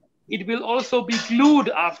together, it will also be glued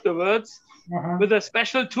afterwards with a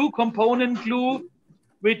special 2-component glue,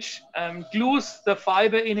 which glues the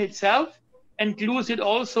fiber in itself and glues it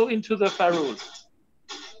also into the ferrule.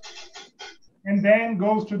 And then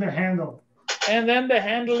goes to the handle. And then the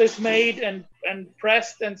handle is made and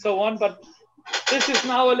pressed and so on. But this is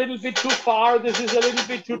now a little bit too far. This is a little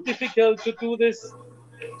bit too difficult to do this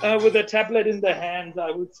with a tablet in the hand,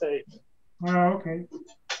 I would say. Okay.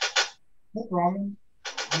 No problem.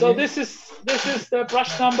 So this is the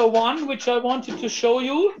brush number 1, which I wanted to show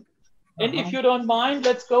you. And if you don't mind,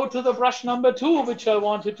 let's go to the brush number 2, which I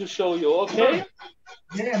wanted to show you, okay?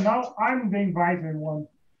 Yeah, now I'm the invited one.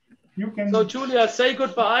 You can. So Julia, say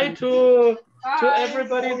goodbye to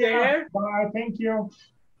everybody there. Bye, thank you.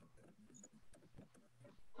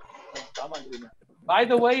 By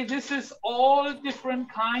the way, this is all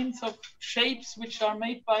different kinds of shapes which are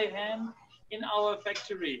made by hand in our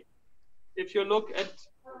factory. If you look at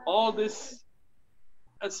all this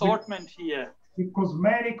assortment here. the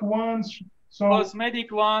cosmetic ones. So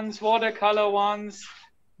cosmetic ones, watercolor ones.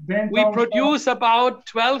 dental We produce stuff. about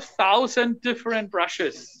 12,000 different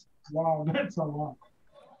brushes. Wow, that's a lot.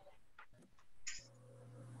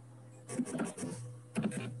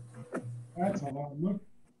 That's a lot. Look.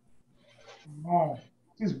 Wow,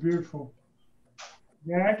 this is beautiful.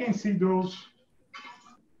 Yeah, I can see those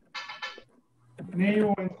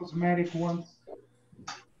nail and cosmetic ones.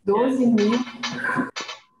 12.000.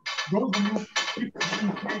 Those mil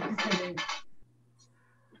diferentes.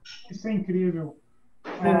 Isso é incrível.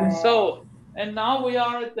 So, and now we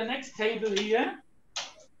are at the next table here.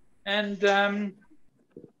 And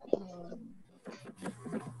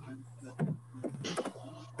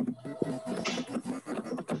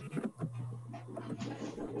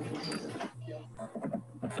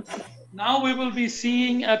now we will be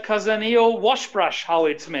seeing a Casaneo wash brush, how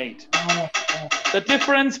it's made. The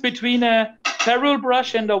difference between a ferrule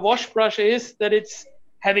brush and a wash brush is that it's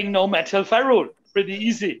having no metal ferrule. Pretty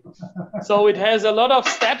easy. So it has a lot of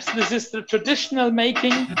steps. This is the traditional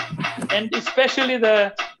making, and especially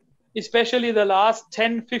the last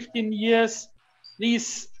 10, 15 years,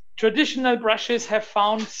 these traditional brushes have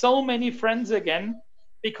found so many friends again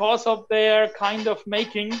because of their kind of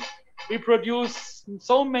making. We produce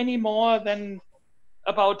so many more than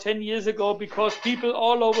about 10 years ago because people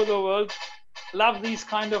all over the world love these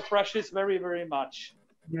kind of brushes very, very much.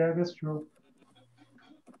 Yeah, that's true.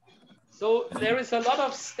 So there is a lot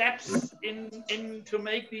of steps in to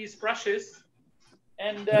make these brushes.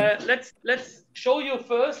 And let's show you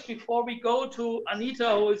first, before we go to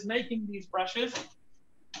Anita, who is making these brushes,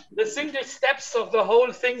 the single steps of the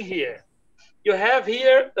whole thing here. You have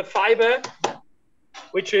here the fiber,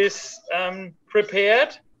 which is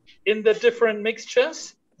prepared in the different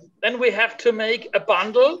mixtures. Then we have to make a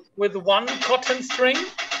bundle with one cotton string.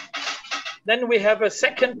 Then we have a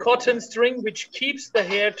second cotton string which keeps the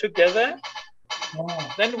hair together.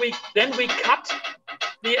 Wow. Then we cut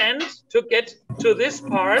the end to get to this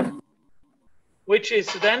part, which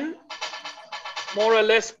is then more or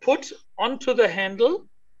less put onto the handle.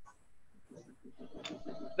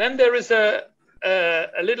 Then there is a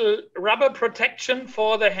little rubber protection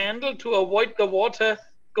for the handle to avoid the water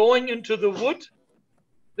going into the wood.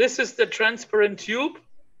 This is the transparent tube.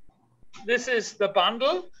 This is the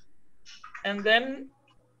bundle. And then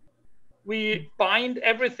we bind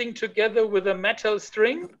everything together with a metal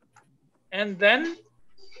string, and then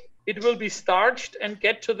it will be starched and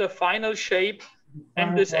get to the final shape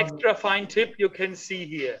and this extra fine tip you can see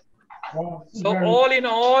here. Wow. So all in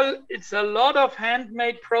all, it's a lot of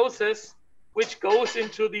handmade process which goes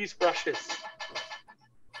into these brushes.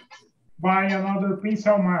 By another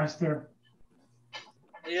pincel master.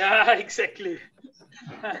 Yeah, exactly.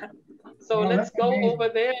 So Well, let's that's go amazing. over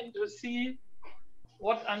there and to see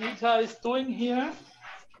what Anita is doing here.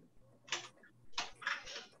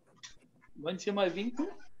 Wollen Sie mal winken?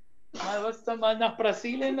 Mal was da mal nach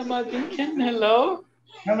Brasilien mal winken? Hello?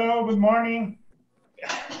 Hello, good morning.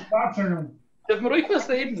 Good afternoon. Dürfen wir ruhig was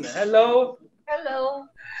reden? Hello? Hello.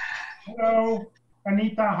 Hello,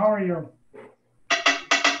 Anita, how are you?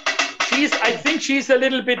 I think she's a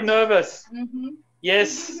little bit nervous. Mm-hmm.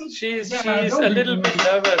 Yes, she's don't a be little bit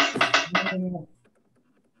nervous.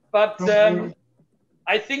 But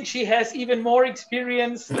I think she has even more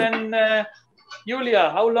experience than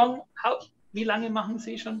Julia. Wie lange machen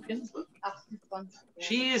Sie schon Pinsel? 28.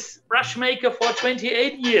 She is brush maker for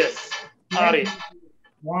 28 years, Ari.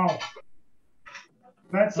 Wow.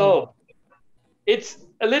 That's So it's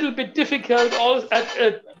a little bit difficult.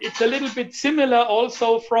 It's a little bit similar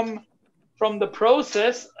also from the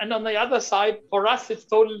process, and on the other side, for us, it's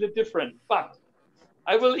totally different. But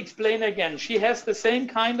I will explain again. She has the same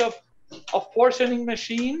kind of portioning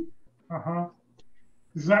machine.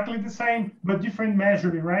 exactly the same, but different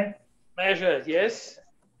measuring, right? Measured, yes.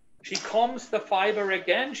 She combs the fiber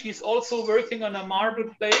again. She's also working on a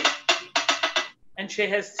marble plate, and she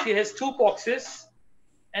has two boxes.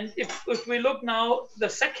 And if we look now, the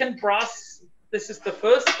second brass, this is the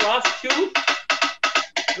first brass tube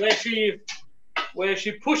where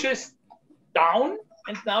she pushes down,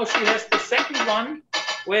 and now she has the second one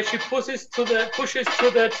where she pushes to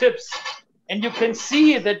the tips. And you can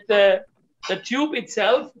see that the tube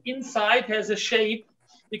itself inside has a shape,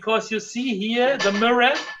 because you see here the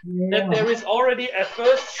mirror that there is already a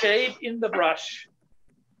first shape in the brush.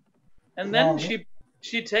 And then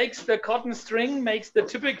she takes the cotton string, makes the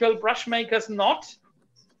typical brush maker's knot,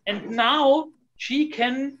 and now she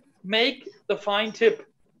can make the fine tip.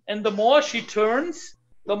 And the more she turns,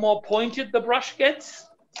 the more pointed the brush gets,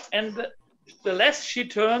 and the less she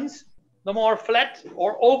turns, the more flat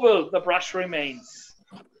or oval the brush remains.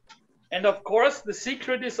 And of course, the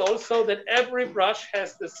secret is also that every brush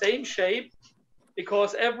has the same shape,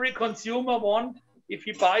 because every consumer wants, if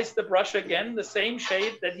he buys the brush again, the same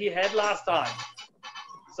shape that he had last time.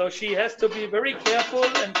 So she has to be very careful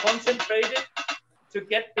and concentrated to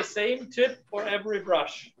get the same tip for every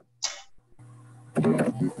brush.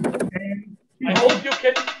 I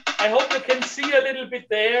hope you can see a little bit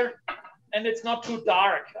there, and it's not too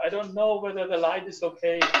dark. I don't know whether the light is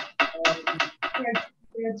okay.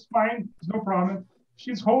 It's fine. It's no problem.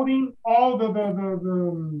 She's holding all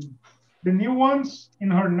the new ones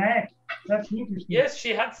in her neck. That's interesting. Yes,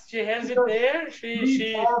 she has it there.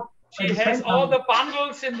 She has all the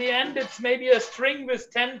bundles in the end. It's maybe a string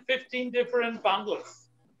with 10, 15 different bundles.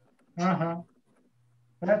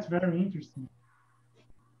 That's very interesting.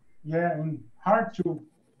 Yeah, and hard to,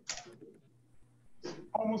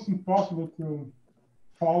 almost impossible to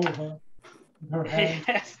follow her hand.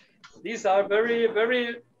 Yes, these are very,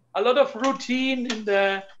 very, a lot of routine in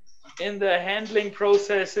the handling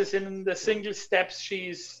processes, in the single steps she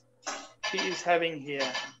is having here.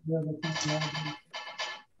 Yeah, that's amazing.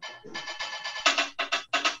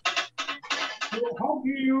 So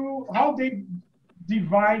how they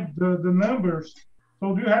divide the numbers?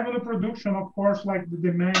 So do you have in the production, of course, like the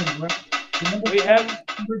demand, right? We have.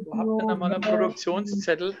 Habt ihr nochmal einen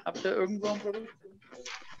Produktionszettel? Habt ihr irgendwo einen Produktionszettel?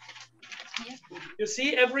 You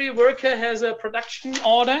see, every worker has a production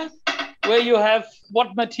order where you have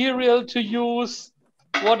what material to use,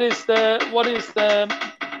 what is the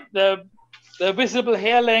visible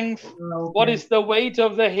hair length, what is the weight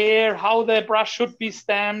of the hair, how the brush should be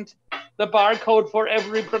stamped, the barcode for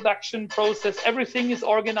every production process. Everything is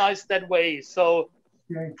organized that way. So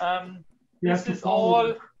this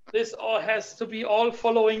all has to be all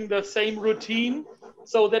following the same routine,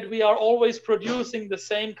 so that we are always producing the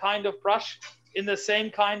same kind of brush in the same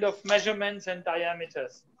kind of measurements and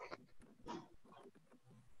diameters.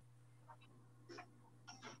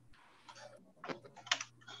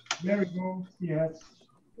 There we go. Yes,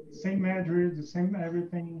 same measures, the same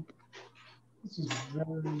everything. This is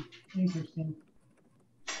very interesting.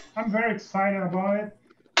 I'm very excited about it.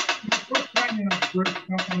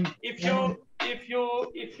 If you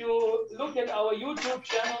look at our YouTube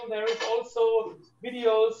channel, there is also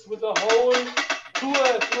videos with a whole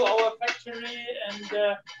tour through our factory and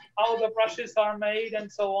how the brushes are made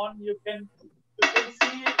and so on. You can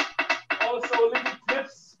see also little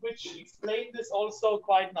clips which explain this also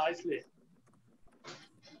quite nicely.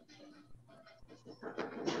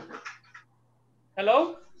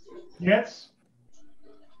 Hello? Yes.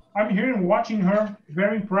 I'm here and watching her,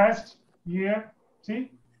 very impressed. Yeah,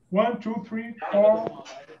 see? 1, 2, 3, 4.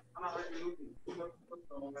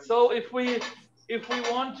 So if we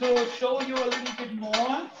want to show you a little bit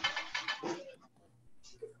more.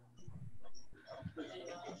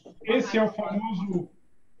 Esse é o famoso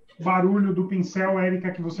barulho do pincel,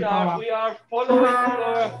 Érica, que você fala. We are following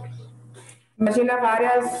Imagina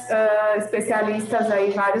várias especialistas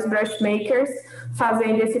aí, vários brush makers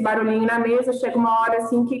fazendo esse barulhinho na mesa. Chega uma hora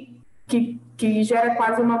assim que gera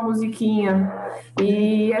quase uma musiquinha.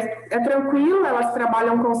 E é tranquilo, elas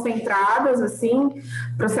trabalham concentradas, assim,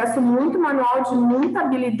 processo muito manual, de muita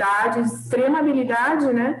habilidade, extrema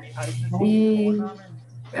habilidade, né? E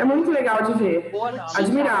é muito legal de ver,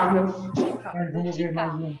 admirável.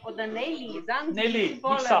 O da Nelly, Nelly.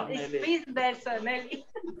 Nelly.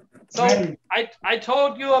 So I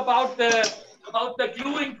told you about the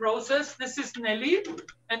gluing process. This is Nelly,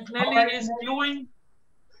 and Nelly is gluing.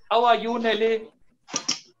 How are you, Nelly?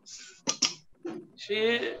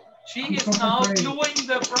 She is now gluing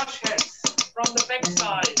the brush heads from the back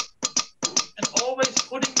side and always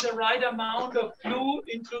putting the right amount of glue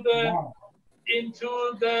into the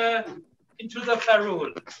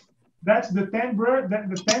ferrule. That's the 10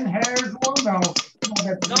 hairs one now.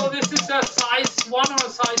 No, this is a size 1 or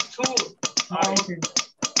size 2. Oh, okay.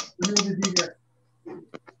 A little bit bigger.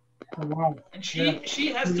 Oh, wow. And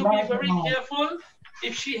she has to be very careful.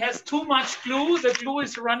 If she has too much glue, the glue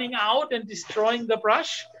is running out and destroying the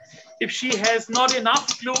brush. If she has not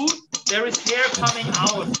enough glue, there is hair coming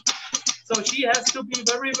out. So she has to be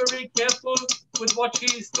very, very careful with what she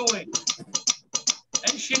is doing.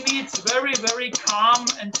 And she needs very, very calm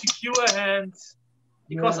and secure hands,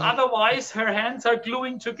 because otherwise her hands are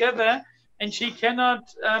gluing together and she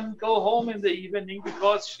cannot go home in the evening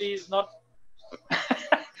because she's not,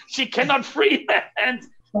 she cannot free her hands.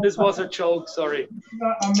 This was a joke, sorry.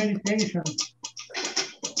 A meditation.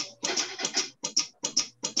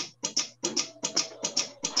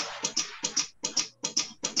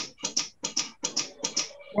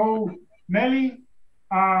 So, Nelly,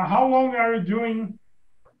 how long are you doing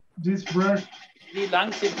this brush wie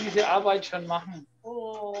lange Sie diese Arbeit schon machen.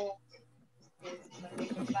 Oh,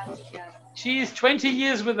 She is 20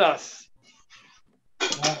 years with us.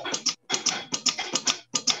 Wow.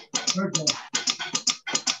 Okay.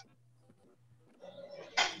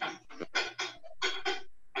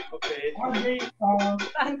 Okay. Okay,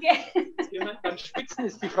 danke. Ist jemand beim Spitzen?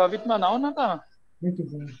 Ist die Frau Wittmann auch noch da? muito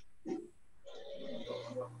bem.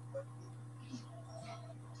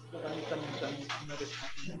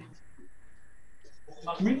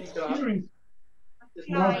 With series, was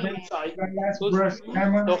the last brush,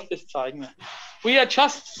 Hermann? Doch, das zeigen wir. We are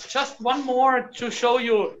just one more to show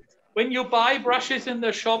you. When you buy brushes in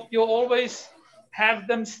the shop, you always have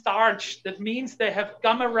them starched. That means they have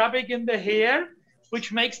gum arabic in the hair,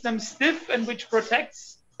 which makes them stiff and which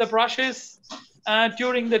protects the brushes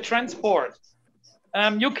during the transport.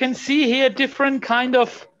 You can see here different kind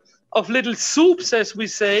of little soups, as we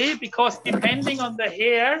say, because depending on the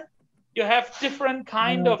hair, you have different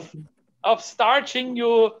kind of starching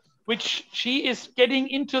which she is getting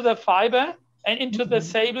into the fiber and into the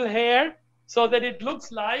sable hair, so that it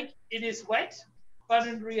looks like it is wet, but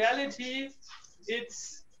in reality,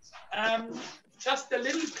 it's just a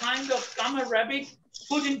little kind of gum arabic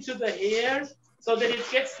put into the hair, so that it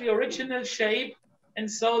gets the original shape,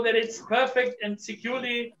 and so that it's perfect and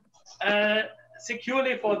securely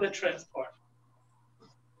for the transport.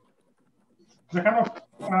 The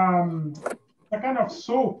kind of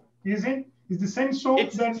soap, is it? Is the same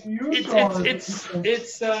soap that you use?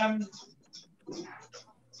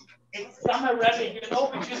 It's gum arabic,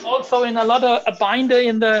 which is also in a lot of a binder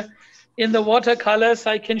in the watercolors.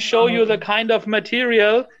 I can show you the kind of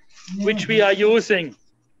material which we are using.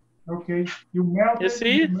 Okay, you melt you it,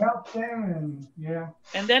 see? You melt them, and yeah.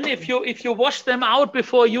 And then if you wash them out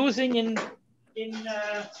before using in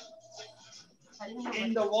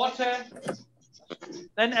the water,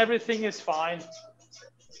 then everything is fine.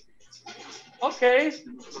 Okay.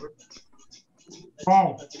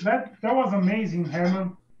 Wow, that was amazing,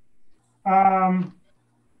 Hermann.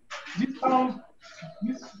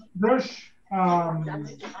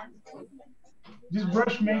 This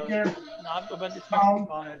brush maker.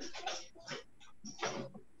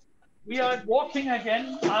 We are walking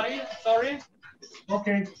again, Ari. Sorry.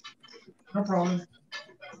 Okay, no problem.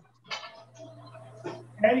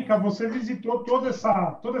 Érica, você visitou toda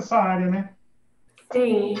essa área, né?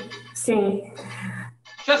 Sim, sim.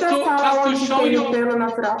 Just to show you.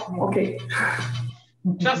 Okay.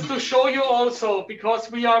 Just to show you also, because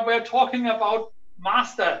we're talking about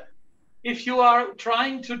master. If you are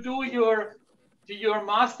trying to do your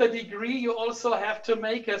master degree, you also have to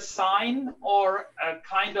make a sign or a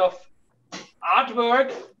kind of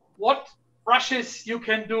artwork, what brushes you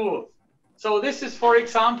can do. So this is, for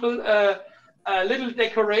example, a little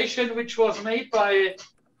decoration which was made by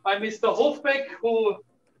Mr. Hofbeck,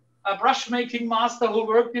 a brush making master who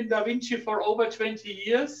worked in DaVinci for over 20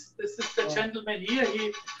 years. This is the gentleman here.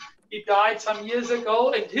 He died some years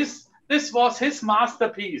ago, and this was his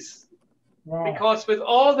masterpiece. Wow. Because with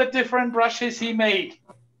all the different brushes he made,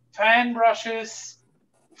 fan brushes,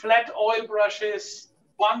 flat oil brushes,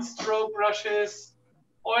 one-stroke brushes,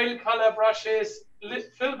 oil color brushes,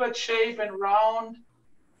 filbert shape and round,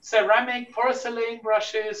 ceramic porcelain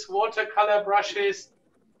brushes, watercolor brushes,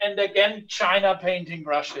 and again, China painting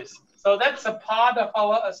brushes. So that's a part of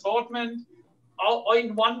our assortment all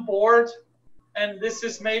in one board. And this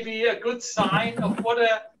is maybe a good sign of what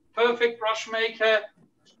a perfect brush maker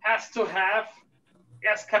has to have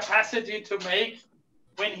as capacity to make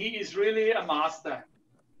when he is really a master.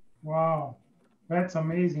 Wow, that's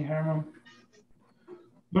amazing, Hermann.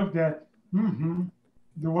 Look at that.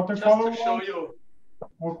 The watercolor. Just to show you.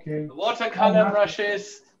 Okay. The watercolor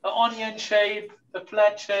brushes, the onion shape, the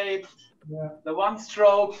flat shape, the one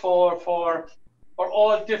stroke for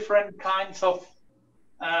all different kinds of,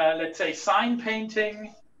 let's say, sign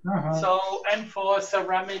painting. So, and for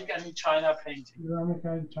ceramic and China painting. Ceramic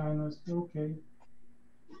and China, okay.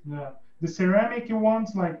 Yeah. The ceramic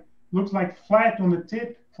ones looks like flat on the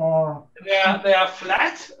tip, or they are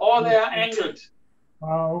flat or they are angled.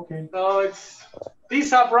 Oh, okay. So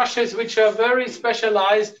these are brushes which are very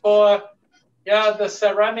specialized for the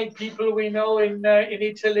ceramic people we know in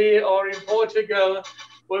Italy or in Portugal,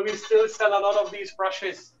 where we still sell a lot of these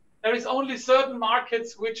brushes. There is only certain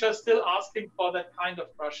markets which are still asking for that kind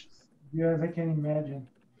of brushes. Yes, I can imagine.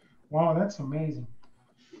 Wow, that's amazing.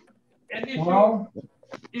 And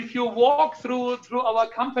if you walk through our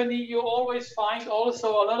company, you always find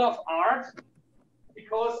also a lot of art,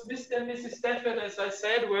 because Mr. and Mrs. Stafford, as I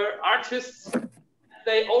said, were artists.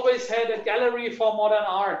 They always had a gallery for modern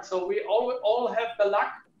art. So we all have the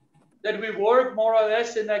luck that we work more or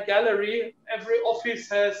less in a gallery. Every office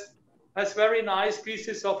has very nice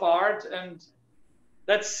pieces of art, and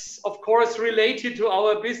that's of course related to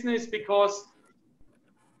our business because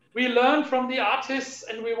we learn from the artists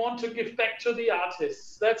and we want to give back to the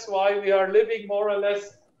artists. That's why we are living more or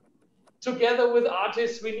less together with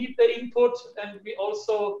artists. We need the input, and we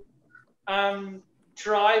also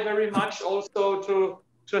try very much also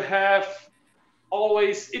to have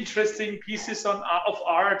always interesting pieces of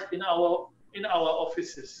art in our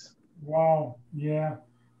offices. Wow, yeah.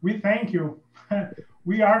 We thank you.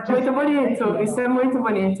 We are muito bonito, isso é muito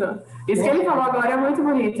bonito. Isso que ele falou agora é muito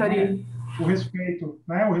bonito, Ari. O respeito,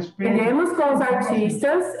 né? O respeito. Aprendemos com os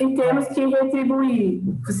artistas e temos que retribuir.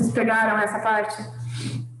 Vocês pegaram essa parte?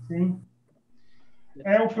 Sim.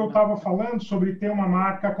 É o que eu estava falando sobre ter uma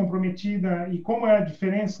marca comprometida e como é a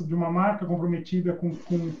diferença de uma marca comprometida com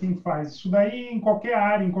quem faz. Isso daí em qualquer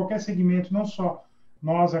área, em qualquer segmento, não só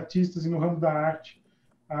nós artistas e no ramo da arte.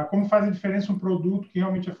 Como faz a diferença um produto que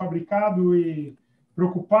realmente é fabricado e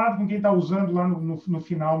preocupado com quem está usando lá no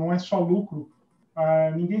final, não é só lucro.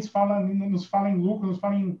 Ninguém nos fala em lucro, nos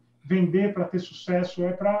fala em vender para ter sucesso,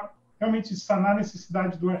 é para realmente sanar a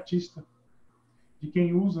necessidade do artista, de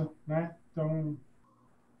quem usa, né? Então...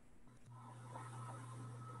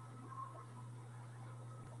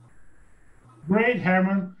 Great,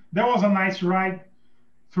 Hermann. That was a nice ride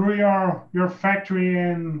through your factory,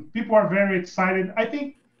 and people are very excited. I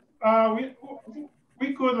think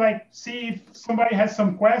we could like see if somebody has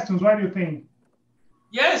some questions. What do you think?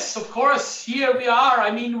 Yes, of course. Here we are.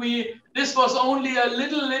 I mean, this was only a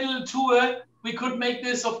little tour. We could make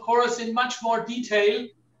this, of course, in much more detail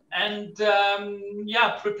and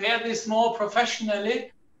prepare this more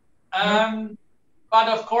professionally. But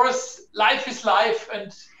of course, life is life,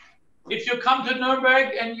 and if you come to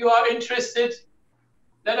Nuremberg and you are interested,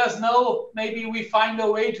 let us know. Maybe we find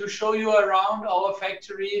a way to show you around our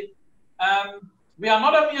factory. We are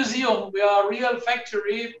not a museum, we are a real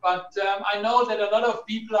factory, but I know that a lot of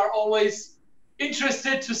people are always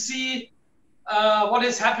interested to see what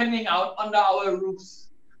is happening out under our roofs.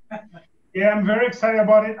 Yeah, I'm very excited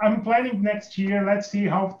about it. I'm planning next year. Let's see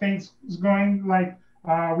how things is going, like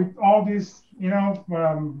with all this,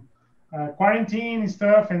 quarantine and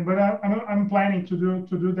stuff. But I'm planning to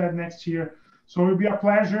do that next year. So it'll be a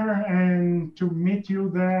pleasure and to meet you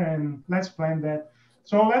there, and let's plan that.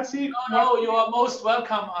 So let's see. No, you are most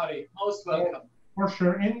welcome, Ari. Most welcome. For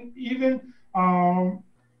sure. And even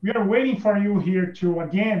we are waiting for you here too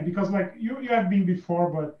again, because like you have been before,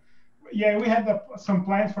 but yeah, we had some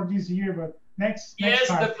plans for this year, but next time.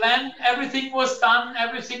 The plan, everything was done,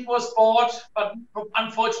 everything was bought, but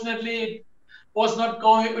unfortunately it was not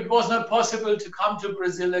possible to come to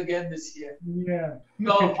Brazil again this year. Yeah.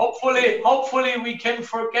 So hopefully we can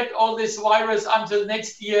forget all this virus until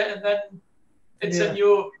next year, and then it's a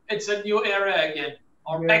new era again,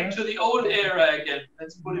 or back to the old era again.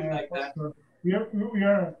 Let's put it like that. Sure. We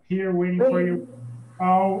are here waiting for you.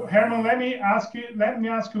 Hermann, let me ask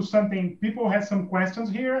you something. People have some questions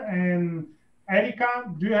here, and Erika,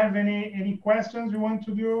 do you have any questions you want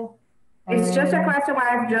to do? It's just a question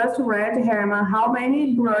I've just read, Hermann. How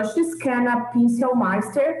many brushes can a pencil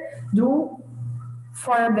master do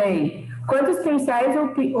for a day? Quantos pincéis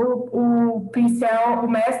o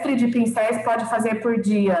mestre de pincéis pode fazer por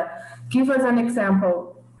dia? Give us an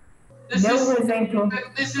example.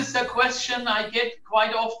 This is a question I get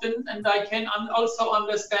quite often, and I can also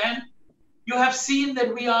understand. You have seen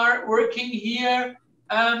that we are working here,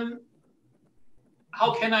 how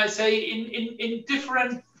can I say, in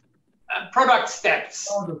different product steps.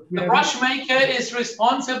 The brush maker is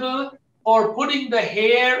responsible for putting the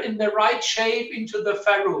hair in the right shape into the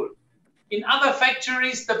ferrule. In other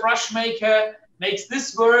factories, the brush maker makes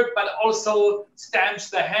this work, but also stamps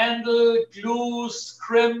the handle, glues,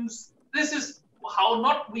 crimps. This is how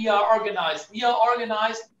not we are organized. We are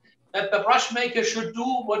organized that the brush maker should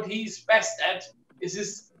do what he's best at,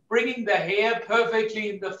 is bringing the hair perfectly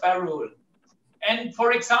in the ferrule. And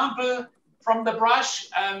for example, from the brush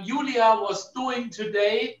Julia was doing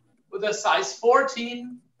today with a size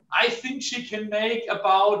 14, I think she can make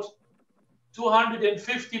about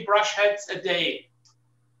 250 brush heads a day.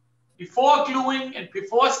 Before gluing and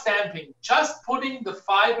before stamping, just putting the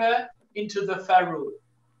fiber into the ferrule.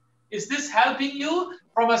 Is this helping you?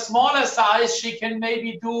 From a smaller size, she can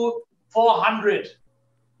maybe do 400,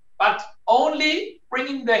 but only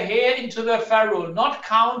bringing the hair into the ferrule, not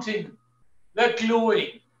counting the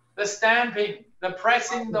gluing, the stamping, the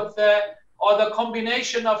pressing of the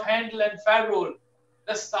combination of handle and ferrule,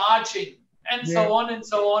 the starching, and so on and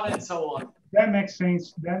so on and so on. That makes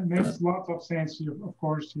sense. That makes lots of sense, of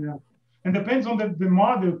course. Yeah. And depends on the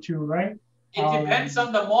model too, right? It depends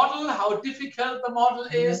on the model, how difficult the model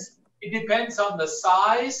is. It depends on the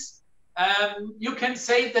size. You can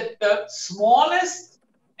say that the smallest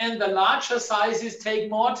and the larger sizes take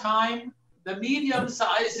more time. The medium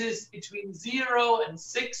sizes between 0 and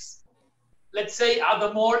 6, let's say, are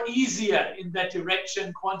the more easier in that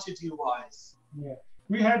direction quantity-wise. Yeah,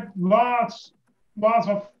 we had lots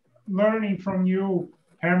of learning from you,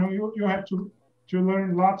 Hermann. You have to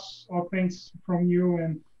learn lots of things from you,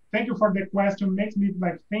 and thank you for the question. Makes me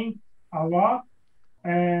like think a lot.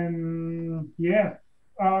 And yeah,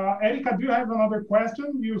 Erika, do you have another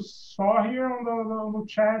question you saw here on the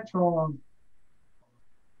chat? Or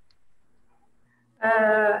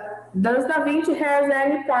does DaVinci has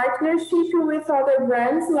any partnership with other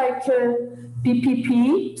brands like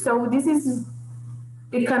PPP? So this is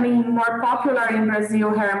becoming more popular in Brazil,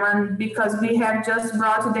 Hermann, because we have just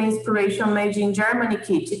brought the Inspiration Made in Germany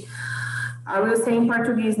kit. I will say em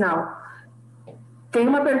português now. Tem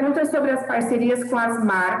uma pergunta sobre as parcerias com as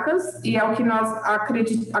marcas, e é o que nós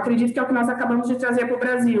acredito que é o que nós acabamos de trazer para o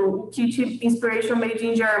Brasil, o kit Inspiration Made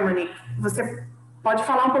in Germany. Você pode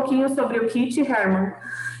falar um pouquinho sobre o kit, Hermann?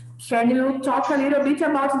 Can you talk a little bit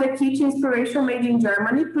about the kit Inspiration Made in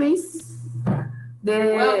Germany, please?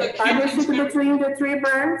 The partnership between the three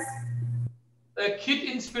brands? The kit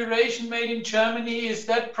Inspiration Made in Germany is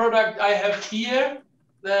that product I have here,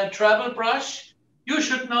 the travel brush. You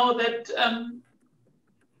should know that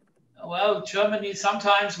well, Germany,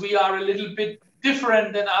 sometimes we are a little bit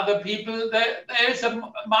different than other people. There's a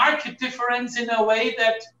market difference in a way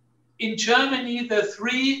that in Germany, the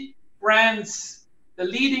three brands, the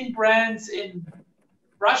leading brands in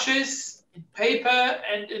brushes, in paper,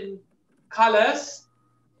 and in colors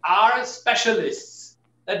are specialists.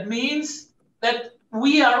 That means that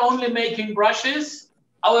we are only making brushes.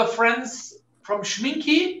 Our friends from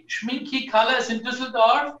Schminky Colors in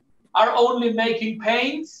Düsseldorf, are only making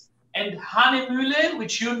paints. And Hahnemühle,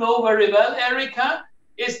 which you know very well, Erika,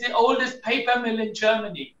 is the oldest paper mill in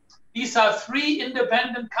Germany. These are three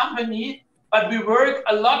independent companies, but we work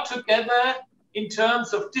a lot together in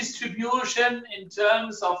terms of distribution, in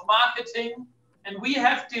terms of marketing. And we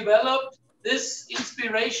have developed this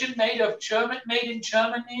Inspiration Made in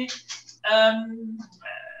Germany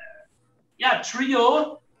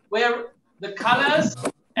trio, where the colors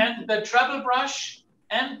and the travel brush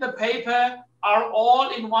and the paper are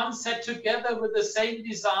all in one set together with the same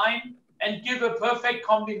design and give a perfect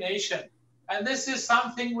combination. And this is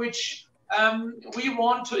something which we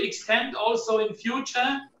want to extend also in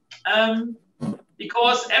future,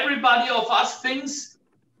 because everybody of us thinks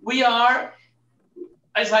we are,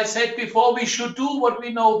 as I said before, we should do what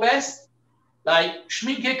we know best, like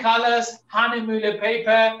Schminke colors, Hahnemühle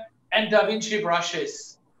paper, and DaVinci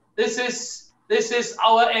brushes. This is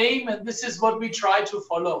our aim, and this is what we try to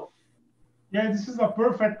follow. Yeah, this is a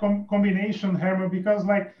perfect combination, Hermann, because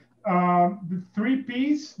like the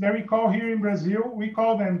three-piece that we call here in Brazil, we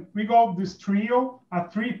call this trio a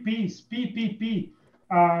three-piece, PPP,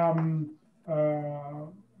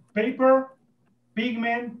 paper,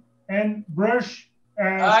 pigment, and brush.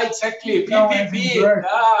 Exactly, PPP,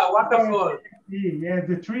 wonderful. Yeah,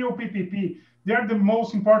 the trio PPP. They're the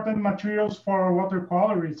most important materials for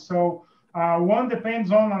watercolors. So one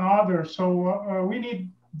depends on another. So we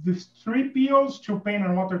need these three POs to paint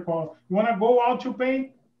on watercolor. You want to go out to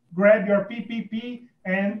paint, grab your PPP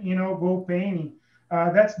and go painting.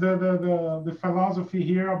 That's the philosophy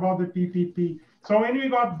here about the PPP. So when we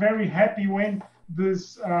got very happy when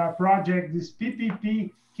this project, this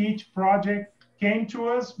PPP kit project came to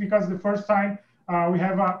us, because the first time we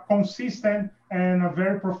have a consistent and a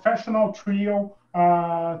very professional trio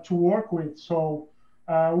to work with. So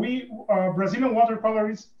we Brazilian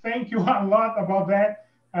watercolorists, thank you a lot about that.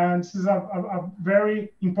 And this is a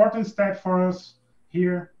very important step for us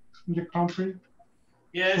here in the country.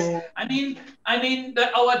 Yes, so, I mean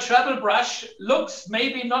our travel brush looks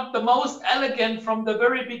maybe not the most elegant from the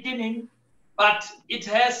very beginning, but it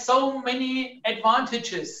has so many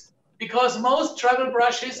advantages, because most travel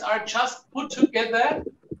brushes are just put together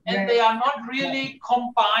and they are not really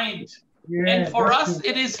combined. Yeah, and for us,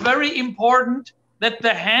 it is very important that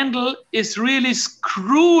the handle is really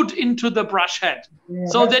screwed into the brush head,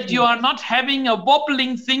 so that you are not having a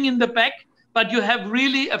wobbling thing in the back, but you have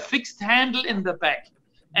really a fixed handle in the back.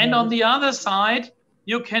 And on the other side,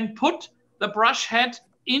 you can put the brush head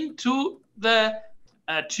into the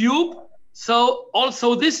tube. So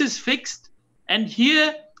also this is fixed. And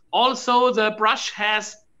here also the brush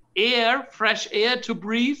has air, fresh air to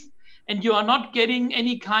breathe, and you are not getting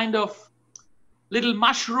any kind of little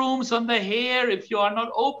mushrooms on the hair if you are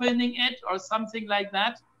not opening it or something like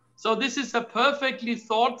that. So this is a perfectly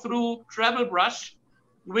thought through travel brush,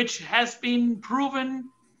 which has been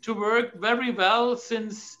proven to work very well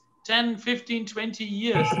since 10, 15, 20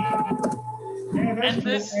 years. Yeah, that's And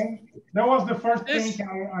true. this, And that was the first this,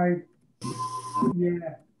 thing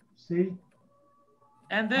yeah, see?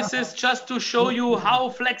 and this is just to show you how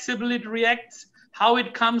flexible it reacts, how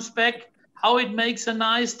it comes back, how it makes a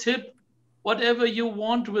nice tip. Whatever you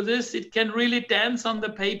want with this, it can really dance on the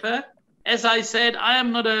paper. As I said, I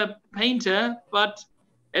am not a painter, but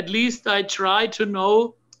at least I try to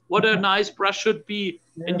know what a nice brush should be.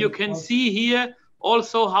 Yeah, and you can see here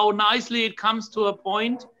also how nicely it comes to a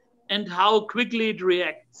point and how quickly it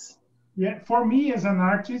reacts. Yeah, for me as an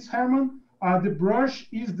artist, Hermann, the brush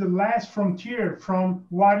is the last frontier from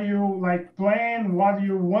what you like plan, what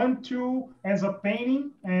you want to as a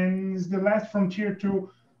painting, and is the last frontier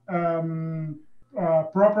to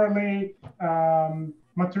properly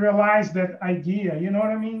materialize that idea. You know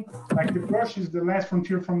what I mean? Like the brush is the last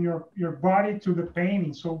frontier from your body to the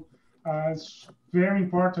painting. So it's very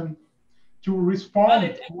important to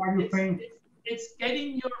respond to what you think. It's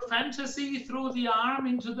getting your fantasy through the arm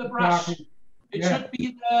into the brush.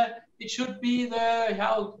 Exactly. It should be the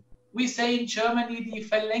how we say in Germany, die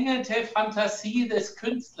verlängerte Fantasie des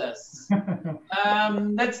Künstlers.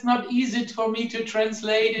 That's not easy for me to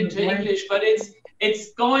translate into English, but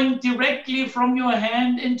it's going directly from your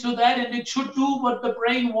hand into that, and it should do what the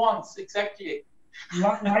brain wants exactly.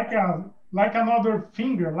 Like another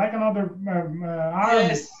finger, like another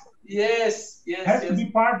arm. Yes. Has to be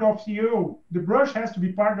part of you. The brush has to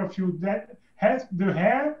be part of you. That has the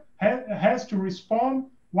hair has to respond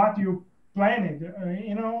what you planned.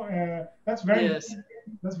 That's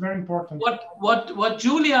very important. What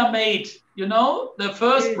Julia made, the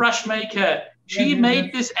first brush maker, she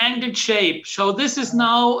made this angled shape. So this is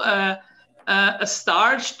now a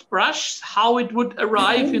starched brush, how it would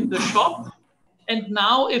arrive in the shop. And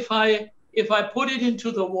now if I put it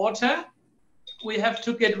into the water, we have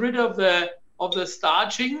to get rid of the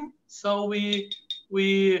starching. So we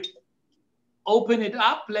open it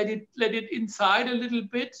up, let it inside a little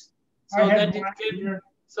bit, so that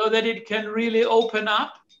it can really open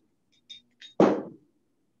up.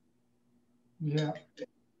 Yeah.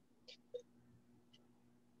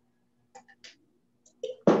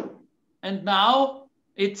 And now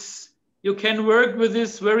you can work with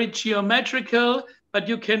this very geometrical, but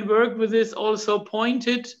you can work with this also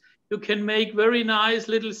pointed. You can make very nice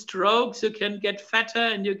little strokes. You can get fatter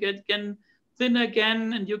and you get thin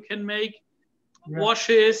again, and you can make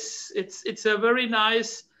washes. It's a very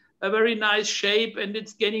nice shape, and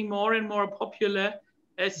it's getting more and more popular.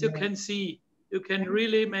 As you can see, you can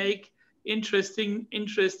really make interesting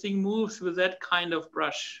moves with that kind of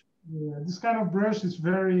brush. Yeah, this kind of brush is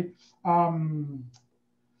very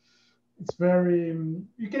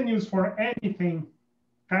you can use for anything.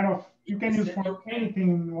 You can use for anything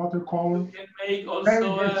in watercolor. You can make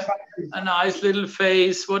also a nice little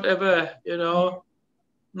face, whatever,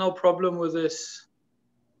 no problem with this.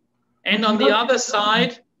 And on the other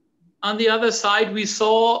side, we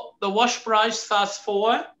saw the wash brush SAS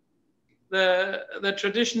 4, the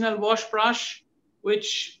traditional wash brush,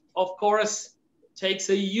 which of course takes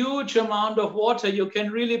a huge amount of water. You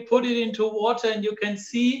can really put it into water and you can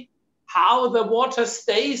see how the water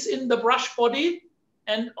stays in the brush body.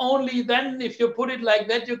 And only then, if you put it like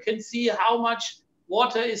that, you can see how much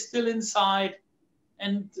water is still inside.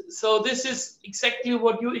 And so this is exactly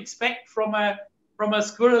what you expect from a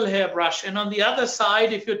squirrel hair brush. And on the other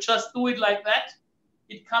side, if you just do it like that,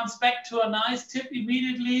 it comes back to a nice tip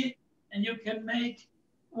immediately, and you can make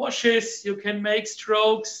washes, you can make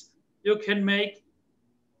strokes, you can make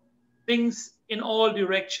things in all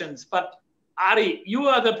directions. But Ari, you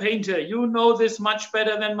are the painter. You know this much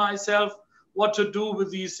better than myself, what to do with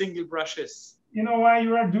these single brushes. You know why?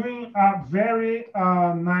 You are doing a very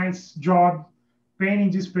nice job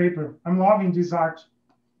painting this paper. I'm loving this art.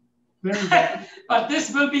 Very good. But this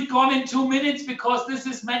will be gone in 2 minutes because this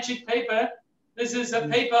is magic paper. This is a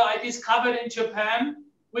paper I discovered in Japan,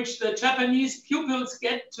 which the Japanese pupils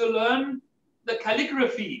get to learn the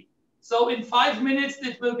calligraphy. So in 5 minutes,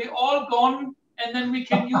 it will be all gone, and then we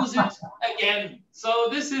can use it again. So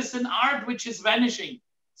this is an art which is vanishing.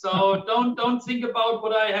 So don't think about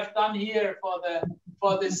what I have done here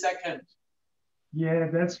for this second. Yeah,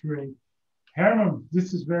 that's great. Hermann,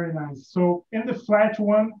 this is very nice. So in the flat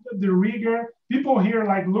one, the rigger, people here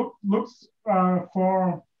like looks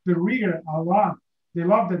for the rigger a lot. They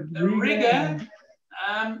love the rigger.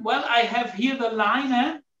 Well, I have here the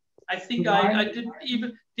liner. I think I didn't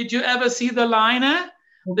even. Did you ever see the liner?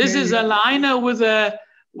 Okay, this is a liner with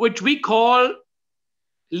which we call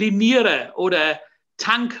Liniere oder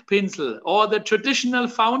tank pencil or the traditional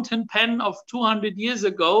fountain pen of 200 years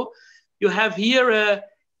ago, you have here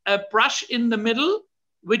a brush in the middle,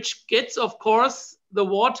 which gets, of course, the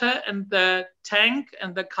water and the tank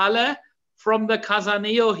and the color from the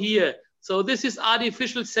Casaneo here. So this is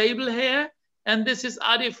artificial sable hair, and this is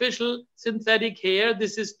artificial synthetic hair.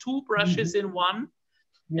 This is two brushes in one.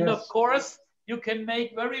 Yes. And of course, you can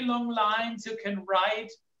make very long lines, you can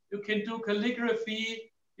write, you can do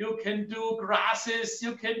calligraphy, you can do grasses,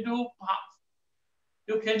 you can do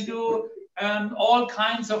all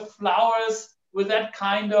kinds of flowers with that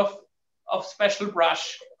kind of special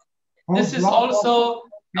brush. This is also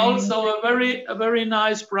a very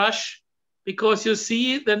nice brush, because you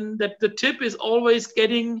see then that the tip is always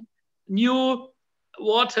getting new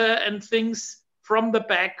water and things from the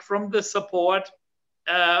back, from the support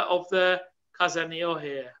of the Casaneo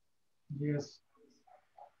hair. Yes.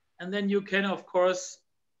 And then you can, of course,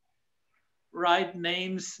 write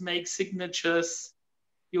names, make signatures.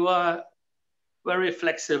 You are very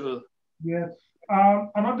flexible. Yes.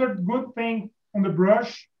 Another good thing on the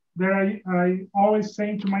brush that I always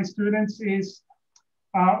say to my students is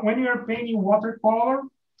when you are painting watercolor,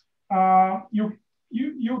 you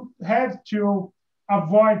have to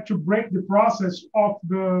avoid to break the process of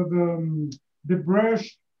the brush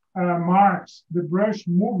marks, the brush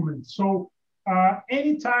movement. So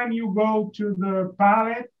anytime you go to the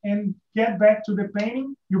palette and get back to the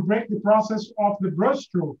painting, you break the process of the brush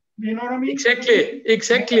stroke. You know what I mean? Exactly.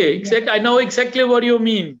 I know exactly what you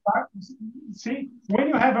mean. See, when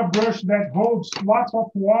you have a brush that holds lots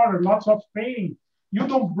of water, lots of paint, you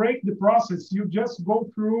don't break the process. You just go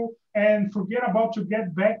through and forget about to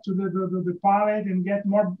get back to the palette and get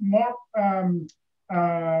more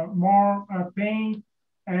paint,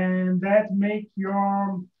 and that make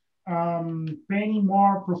your painting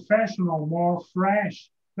more professional, more fresh.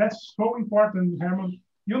 That's so important, Hermann.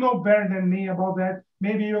 You know better than me about that.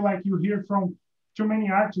 Maybe you hear from too many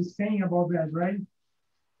artists saying about that, right?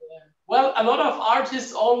 Well, a lot of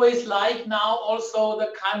artists always like now also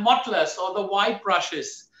the mottlers or the white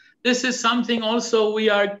brushes. This is something also we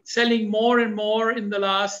are selling more and more in the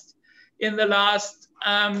last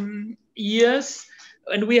years.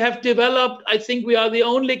 And we have developed, I think we are the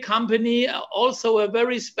only company, also a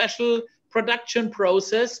very special production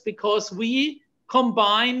process, because we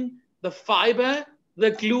combine the fiber,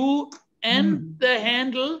 the glue, and the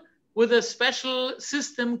handle with a special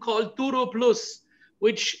system called Duro Plus,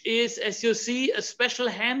 which is, as you see, a special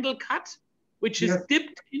handle cut, which is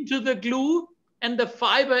dipped into the glue, and the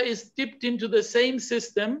fiber is dipped into the same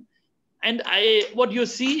system. And what you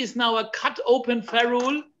see is now a cut open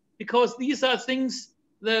ferrule, because these are things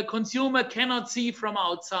the consumer cannot see from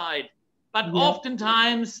outside. But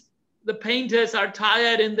oftentimes the painters are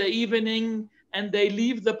tired in the evening and they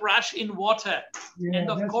leave the brush in water. And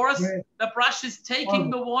of course, the brush is taking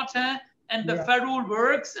the water and the ferrule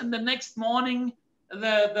works, and the next morning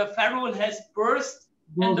the ferrule has burst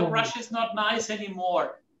and the brush is not nice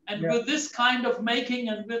anymore. And with this kind of making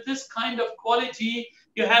and with this kind of quality,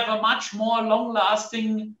 you have a much more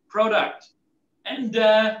long-lasting product. And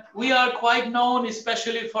we are quite known,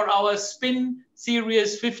 especially for our Spin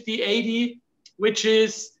Series 5080, which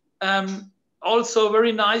is also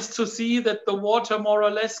very nice to see that the water more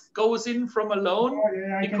or less goes in from alone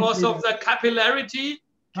because of the capillarity.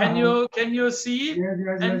 Can you see?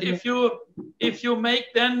 And if you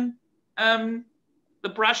make then the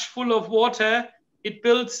brush full of water, it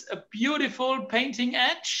builds a beautiful painting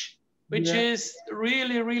edge, which is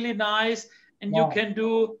really, really nice. And you can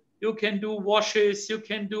do washes, you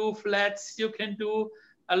can do flats, you can do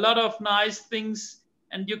a lot of nice things,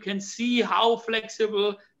 and you can see how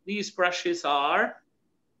flexible these brushes are.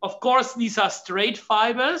 Of course, these are straight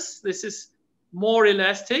fibers. This is more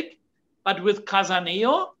elastic, but with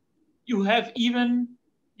Casaneo, you have even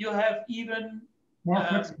more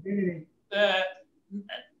flexibility.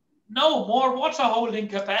 More water holding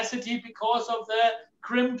capacity because of the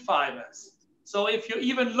crimped fibers. So if you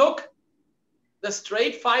even look, the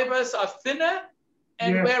straight fibers are thinner,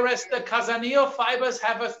 and whereas the Casaneo fibers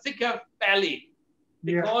have a thicker belly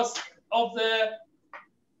because of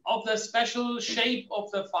the special shape of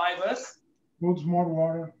the fibers. Holds more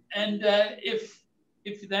water. And if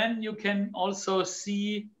then you can also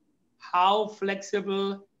see how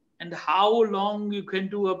flexible and how long you can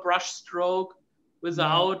do a brush stroke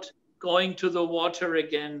without going to the water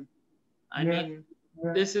again. I mean,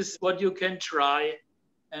 this is what you can try.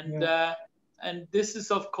 And this is,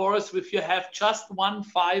 of course, if you have just one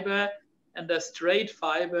fiber and a straight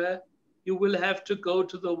fiber, you will have to go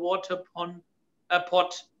to the water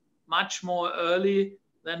pot much more early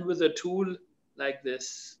than with a tool like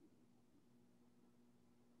this.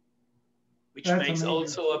 which That's makes amazing.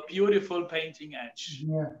 also a beautiful painting edge.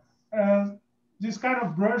 Yeah. This kind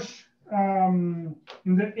of brush, in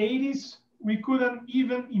the 80s, we couldn't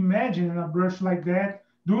even imagine a brush like that,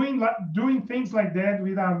 doing things like that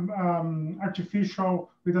with artificial,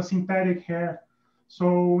 with a synthetic hair.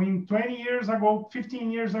 So in 20 years ago,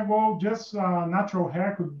 15 years ago, just natural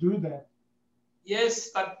hair could do that. Yes,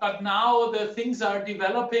 but now the things are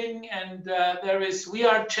developing, and we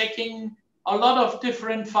are checking a lot of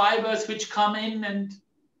different fibers which come in, and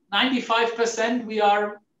 95% we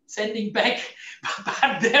are sending back.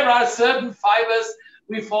 But there are certain fibers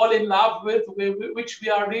we fall in love with, which we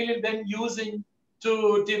are really then using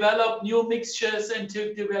to develop new mixtures and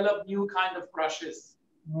to develop new kind of brushes.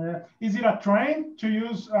 Is it a trend to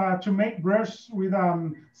use to make brushes with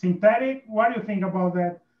synthetic? What do you think about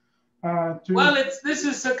that? Well, this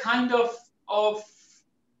is a kind of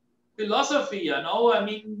philosophy, you know. I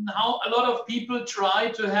mean, how a lot of people try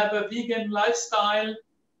to have a vegan lifestyle.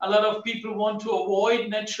 A lot of people want to avoid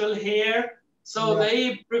natural hair, so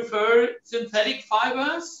they prefer synthetic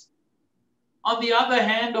fibers. On the other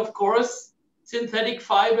hand, of course, synthetic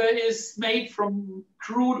fiber is made from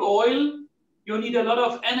crude oil. You need a lot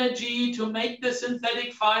of energy to make the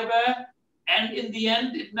synthetic fiber, and in the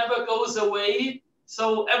end, it never goes away.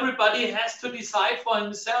 So everybody has to decide for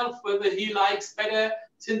himself whether he likes better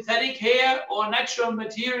synthetic hair or natural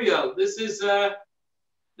material. This is a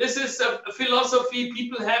philosophy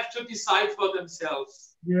people have to decide for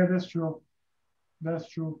themselves. Yeah, that's true. That's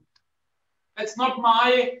true. It's not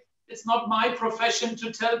my profession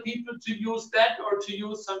to tell people to use that or to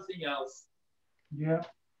use something else. Yeah.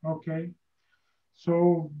 Okay.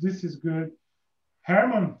 So this is good.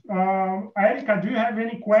 Hermann, Erika, do you have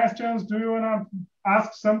any questions? Do you want to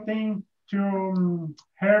ask something to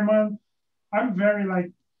Hermann? I'm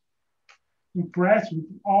very impressed with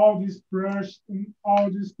all these brushes and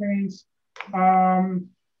all these things.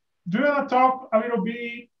 Do you want to talk a little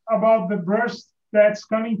bit about the brush that's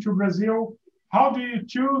coming to Brazil? How do you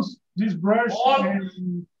choose this brush?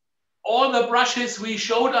 All the brushes we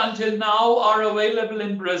showed until now are available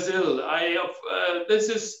in Brazil. This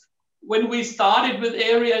is when we started with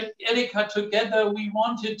Erika together. We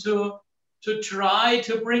wanted to try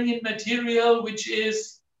to bring in material which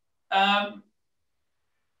is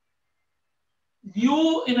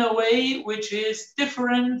new in a way, which is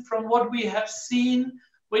different from what we have seen,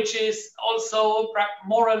 which is also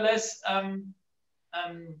more or less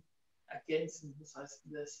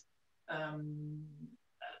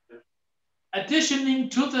additioning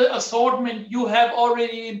to the assortment you have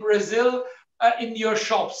already in Brazil in your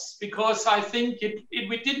shops, because I think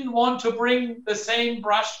we didn't want to bring the same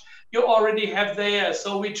brush you already have there.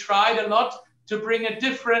 So we tried a lot to bring a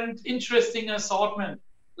different, interesting assortment.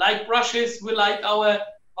 Like brushes, we like our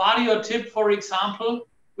Vario tip, for example,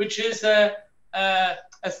 which is a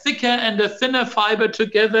thicker and a thinner fiber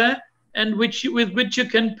together, and with which you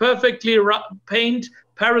can perfectly paint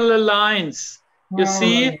parallel lines. You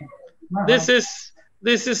see, this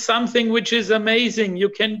is something which is amazing. You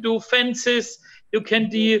can do fences, you can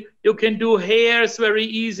do hairs very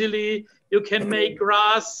easily, you can make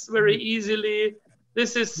grass very easily.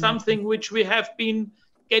 This is something which we have been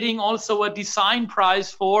getting also a design prize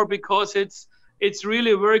for, because it's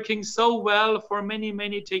really working so well for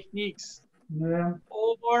many techniques. Yeah.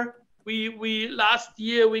 Or we last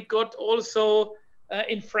year we got also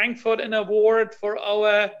in Frankfurt an award for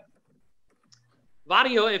our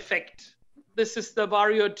Vario effect. This is the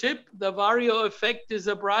Vario tip. The Vario effect is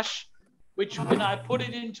a brush which, when I put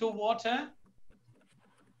it into water,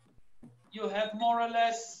 you have more or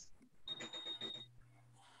less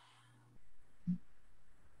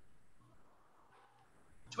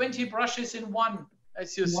 (20 brushes in one,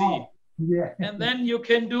 as you see. Yeah. And then you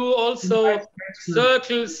can do also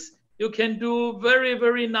circles. You can do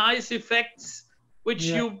very nice effects, which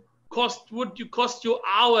would cost you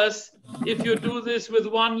hours if you do this with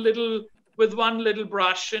one little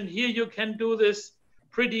brush. And here you can do this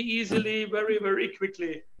pretty easily, very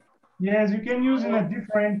quickly. Yes, you can use in a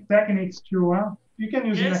different techniques too, huh? You can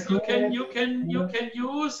use you can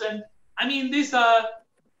use, and I mean, these are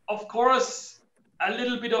of course a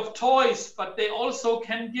little bit of toys, but they also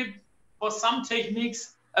can give for some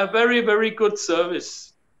techniques a very good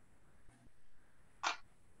service.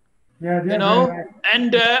 Yeah, you know,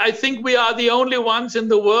 and I think we are the only ones in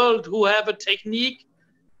the world who have a technique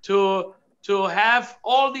to have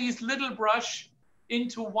all these little brush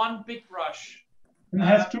into one big brush. It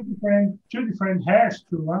has two different hairs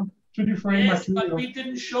too, huh? Two different materials. But we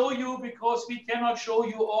didn't show you because we cannot show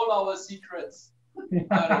you all our secrets.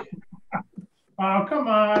 Oh, come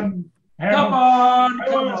on. Come on.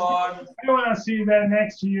 I want to see that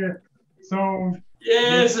next year. So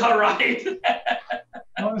yes, all right.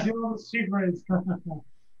 those are the secrets.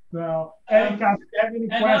 So, Erika, do you have any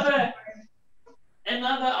questions?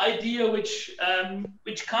 Another idea which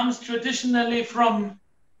comes traditionally from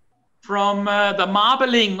the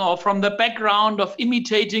marbling or from the background of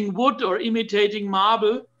imitating wood or imitating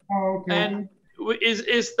marble, and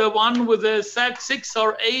is the one with the 6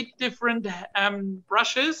 or 8 different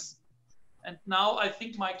brushes. And now I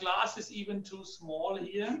think my glass is even too small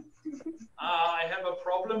here. I have a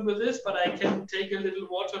problem with this, but I can take a little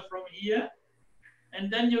water from here.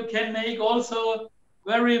 And then you can make also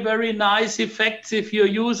very, very nice effects if you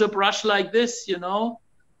use a brush like this, you know.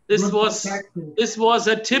 This was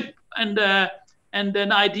a tip and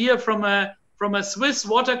an idea from a Swiss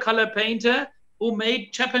watercolor painter who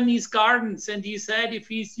made Japanese gardens. And he said if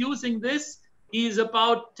he's using this, he's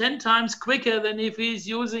about 10 times quicker than if he's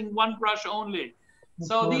using one brush only.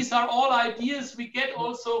 So these are all ideas we get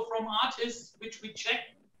also from artists, which we check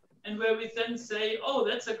and where we then say, oh,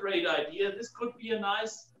 that's a great idea. This could be a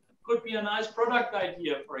nice product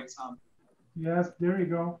idea, for example. Yes, there you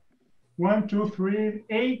go. 1, 2, 3,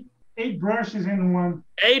 8 brushes in one.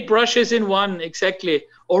 8 brushes in one, exactly.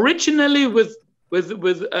 Originally with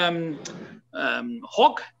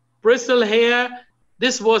hog bristle hair,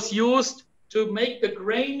 this was used to make the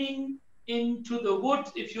graining into the wood.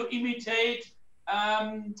 If you imitate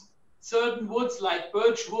certain woods like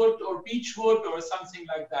birch wood or beech wood or something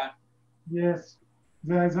like that. Yes,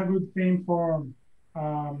 that's a good thing for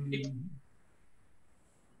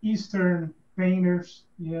Eastern painters.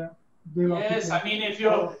 Yeah. Yes, I mean, if you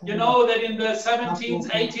know that in the 17th,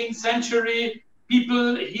 18th century,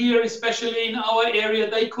 people here, especially in our area,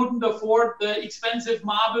 they couldn't afford the expensive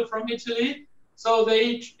marble from Italy. So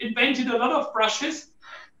they invented a lot of brushes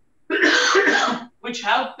which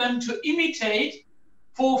helped them to imitate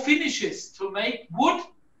 4 finishes, to make wood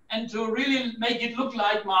and to really make it look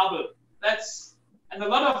like marble. And a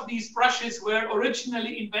lot of these brushes were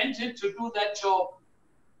originally invented to do that job.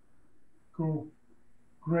 Cool.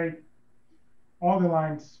 Great. All the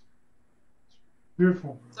lines.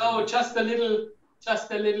 Beautiful. So just a little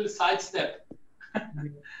sidestep.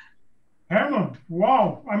 Hermann,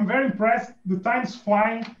 wow, I'm very impressed. The time's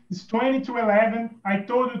flying. It's 20 to 11. I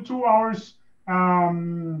told you 2 hours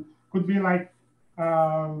could be like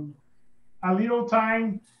a little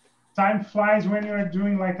time. Time flies when you're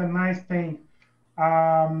doing like a nice thing.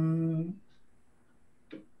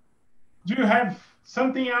 Do you have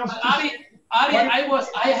something else? Ari,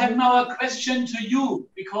 I have now a question to you,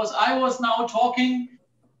 because I was now talking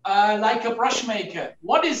like a brush maker.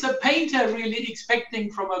 What is a painter really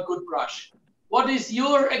expecting from a good brush? What is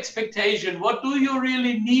your expectation? What do you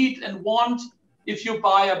really need and want if you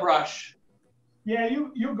buy a brush? Yeah,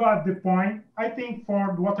 you got the point. I think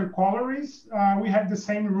for watercolorists, we have the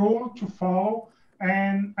same rule to follow.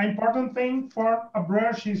 And an important thing for a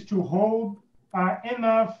brush is to hold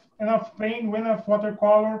enough paint, enough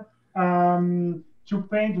watercolor to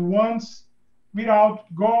paint once without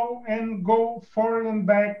go forward and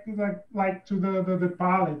back like to the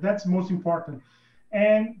palette. That's most important.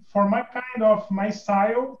 And for my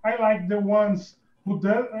style, I like the ones who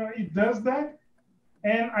does that.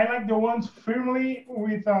 And I like the ones firmly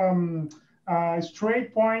with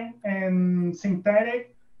straight point and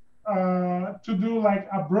synthetic to do like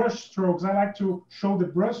a brush strokes. I like to show the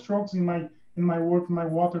brush strokes in my work, my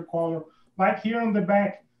watercolor. Like here on the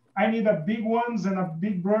back, I need a big ones and a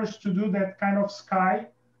big brush to do that kind of sky.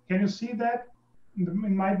 Can you see that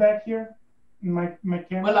in my back here? In my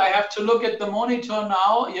camera? Well, I have to look at the monitor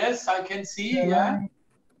now. Yes, I can see. Yeah.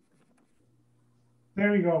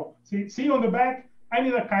 There we go. See on the back, I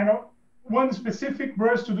need a kind of one specific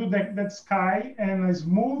brush to do that sky, and a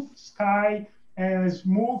smooth sky and a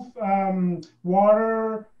smooth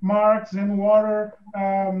water marks and water.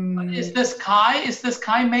 Is the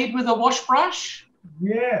sky made with a wash brush?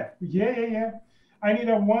 Yeah. I need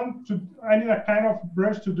a kind of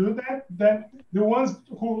brush to do that. Then the ones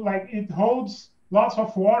who like it holds lots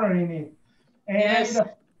of water in it.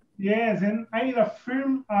 And yes. And I need a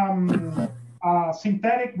firm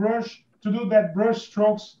synthetic brush to do that brush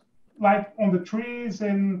strokes like on the trees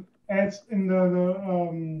and as in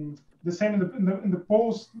the same in the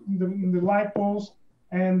post, in the light post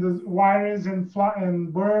and the wires and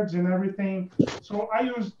birds and everything. So I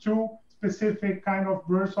use 2 specific kind of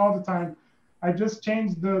brush all the time. I just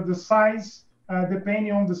change the size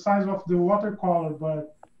depending on the size of the watercolor,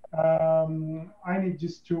 but I need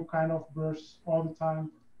just 2 kind of brush all the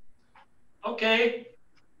time. Okay.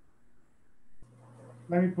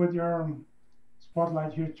 Let me put your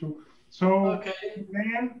spotlight here too. So okay.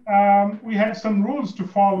 Then we have some rules to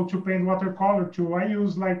follow to paint watercolor too. I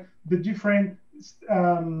use like the different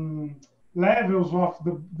levels of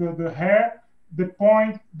the hair, the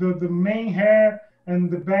point, the main hair, and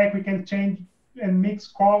the back. We can change and mix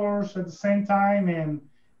colors at the same time. And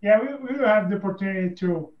yeah, we will have the opportunity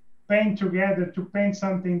to paint together, to paint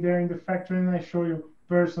something there in the factory, and I show you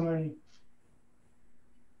personally.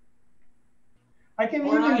 I can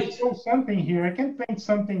even show something here. I can paint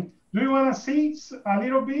something. Do you want to see a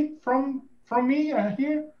little bit from me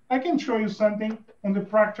here? I can show you something on the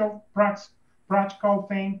practical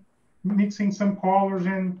thing, mixing some colors,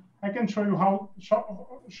 and I can show you how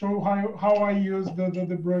I use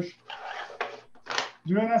the brush.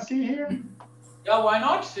 Do you want to see here? Yeah, why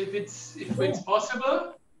not? If it's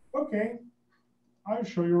possible. Okay, I'll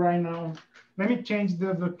show you right now. Let me change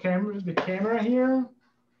the camera here,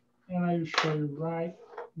 and I will show you right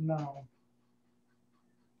now.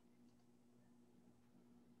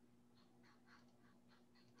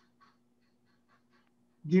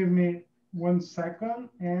 Give me 1 second,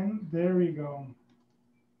 and there we go.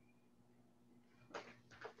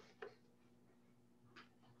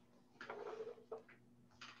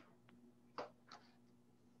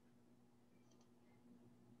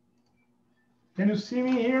 Can you see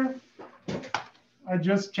me here? I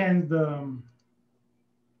just changed the...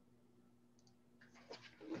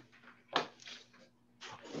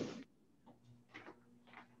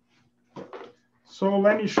 So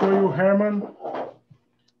let me show you, Hermann.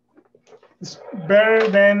 It's better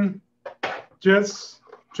than just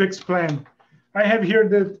to explain. I have here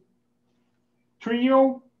the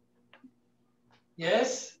trio.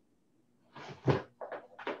 Yes.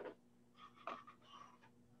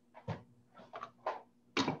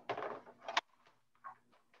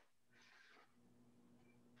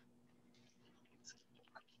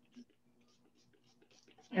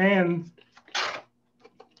 And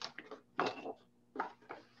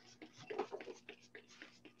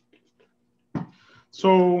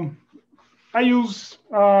so I use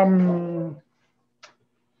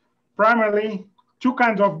primarily 2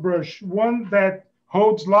 kinds of brush. One that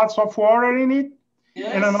holds lots of water in it,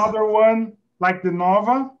 yes. And another one like the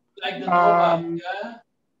Nova. Like the Nova, yeah.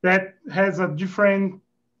 That has a different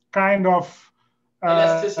kind of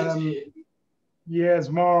elasticity. Yes,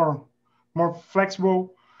 more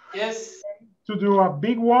flexible. Yes. To do a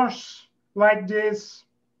big wash like this.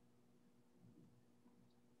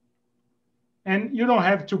 And you don't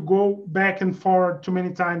have to go back and forward too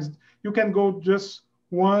many times. You can go just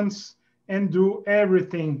once and do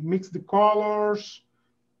everything. Mix the colors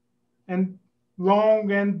and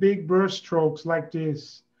long and big brush strokes like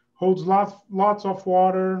this. Holds lots of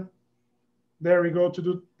water. There we go, to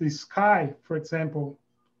do the sky, for example.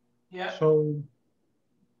 Yeah. So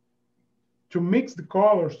to mix the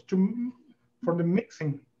colors, for the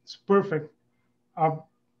mixing, it's perfect. A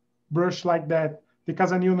brush like that,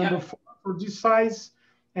 because I knew number 4 for this size,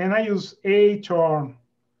 and I use 8 or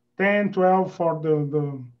 10, 12 for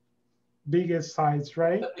the biggest size,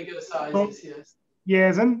 right? The biggest sizes, yes.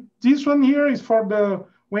 Yes, and this one here is for the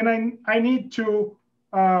when I need to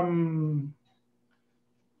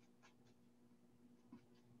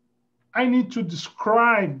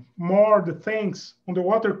describe more the things on the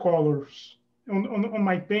watercolors on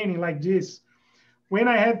my painting like this. When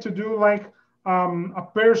I had to do like a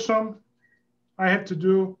person, I have to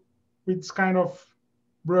do with this kind of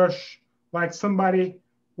brush, like somebody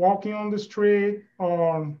walking on the street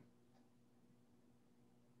or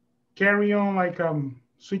carry on like a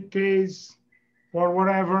suitcase or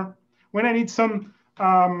whatever. When I need some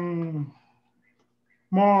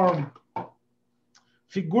more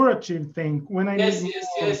figurative thing, when I need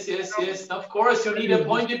yes. Of course, you need a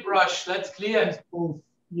pointed brush. That's clear.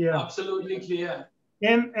 Yeah, absolutely clear.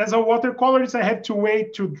 And as a watercolorist, I had to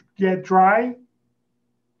wait to get dry,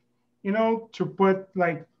 you know, to put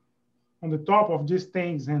like on the top of these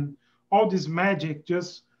things, and all this magic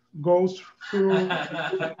just goes through.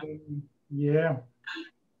 Yeah.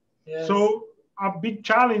 Yes. So a big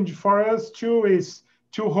challenge for us too is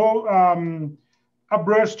to hold a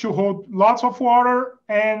brush to hold lots of water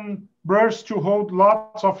and brush to hold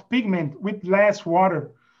lots of pigment with less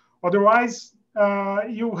water. Otherwise,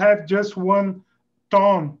 you have just one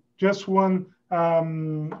tone, just one.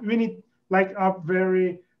 We need like a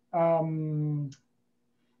very.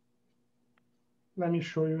 Let me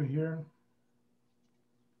show you here.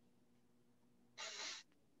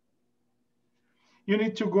 You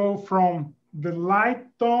need to go from the light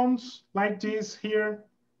tones like this here,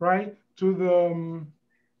 right, to the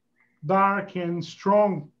dark and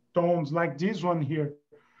strong tones like this one here.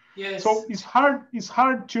 Yes. So it's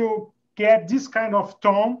hard to get this kind of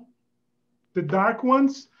tone, the dark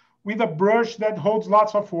ones, with a brush that holds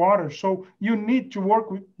lots of water. So you need to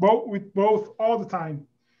work with both all the time.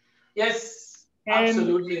 Yes,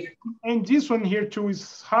 absolutely. And this one here too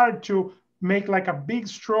is hard to make like a big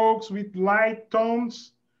strokes with light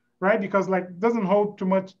tones, right? Because like it doesn't hold too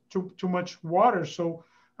much water. So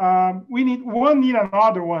we need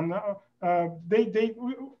another one. I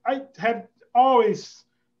have always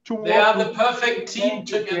to work. They are the perfect team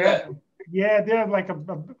together. Yeah, they're like a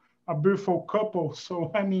beautiful couple.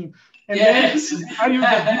 So I mean, and yes. Then I use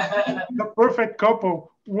the perfect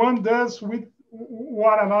couple. One does with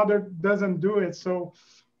what another doesn't do it. So,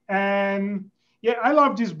 and yeah, I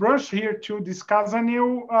love this brush here too. This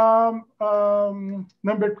Casanil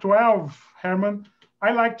number 12, Hermann.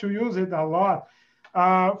 I like to use it a lot.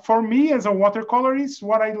 For me as a watercolorist,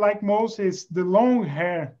 what I like most is the long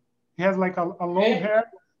hair. It has like a long hair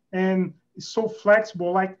and it's so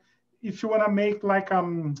flexible. Like if you want to make like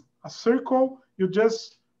a circle, you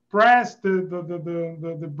just press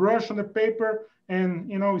the brush on the paper and,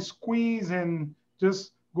 you know, squeeze and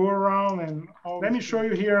just go around. And let me show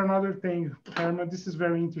you here another thing, Hermann. This is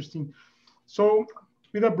very interesting. So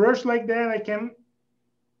with a brush like that, I can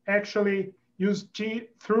actually use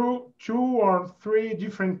through 2 or 3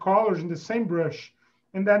 different colors in the same brush.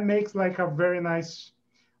 And that makes like a very nice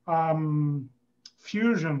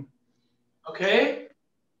fusion. Okay.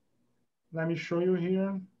 Let me show you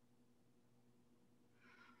here.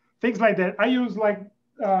 Things like that. I use like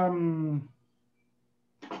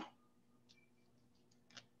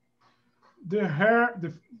the hair,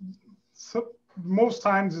 most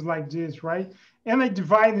times is like this, right? And I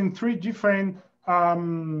divide in 3 different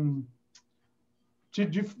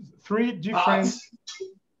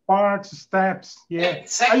parts, steps. Yeah,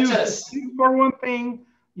 I use for one thing.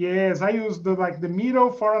 Yes, I use the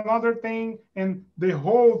middle for another thing, and the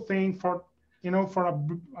whole thing for, you know, for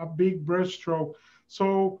a big brush stroke.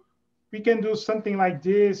 So we can do something like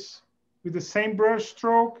this with the same brush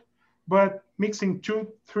stroke, but mixing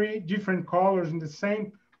 2, 3 different colors in the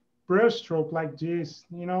same brush stroke like this,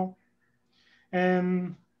 you know.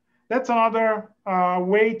 And that's another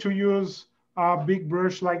way to use a big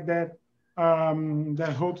brush like that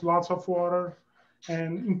that holds lots of water.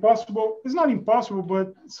 And impossible, it's not impossible,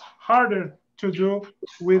 but it's harder to do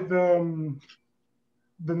with the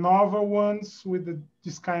novel ones, with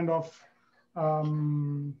this kind of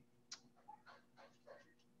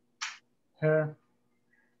hair.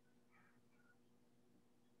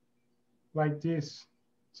 Like this.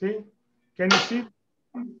 See? Can you see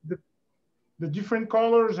the different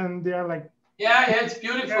colors? And they are like... Yeah, it's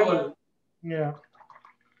beautiful. Yeah.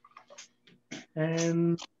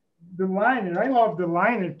 And the liner, I love the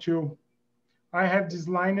liner too. I have this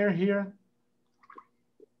liner here.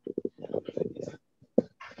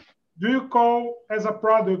 Do you call as a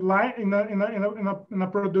product line in a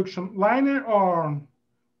production liner or?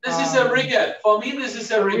 This is a rigger. For me, this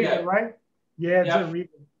is a rigger, right? Yeah, it's a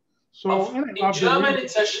rigger. So in German,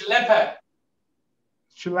 it's a Schlepper.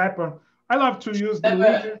 Schlepper. I love to use the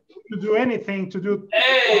rigger to do anything, to do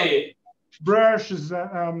brushes,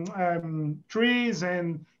 trees,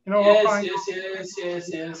 and you know, all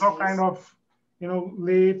kind of, you know,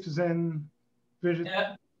 leaves and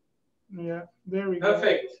vegetation. Yeah, there we go.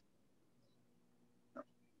 Perfect.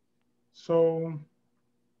 So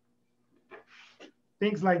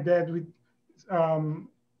things like that with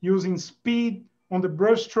using speed on the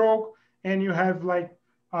brush stroke, and you have like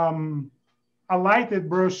a lighted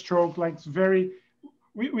brush stroke, like it's very.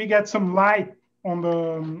 We get some light on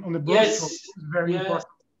the brush stroke. It's very important.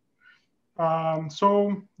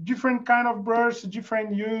 So different kind of brush,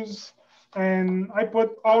 different use, and I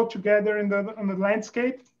put all together in the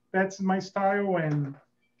landscape. That's my style. And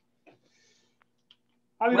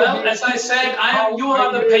well, as I said, you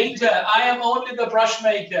are the painter. I am only the brush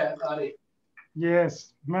maker, buddy.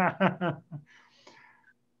 Yes, I'm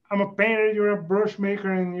a painter. You're a brush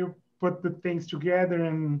maker, and you put the things together,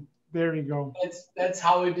 and there you go. That's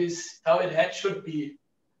how it is. How it should be.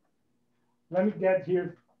 Let me get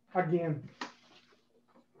here again.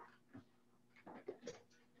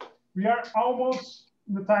 We are almost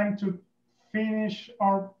the time to finish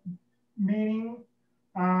our meeting.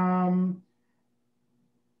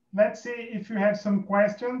 Let's see if you have some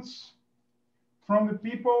questions from the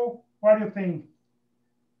people. What do you think?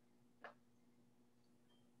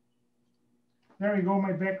 There we go,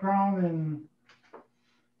 my background. And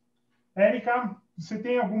Érica, você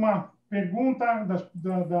tem alguma pergunta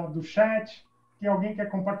do chat? Que alguém quer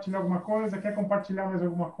compartilhar alguma coisa? Quer compartilhar mais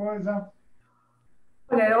alguma coisa?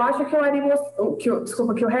 Olha, eu acho que o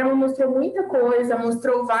Hermann mostrou muita coisa,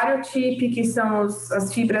 mostrou variotipe, que são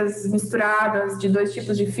as fibras misturadas de 2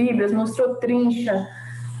 tipos de fibras, mostrou trincha,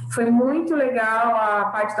 Foi muito legal a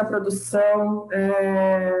parte da produção.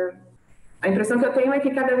 A impressão que eu tenho é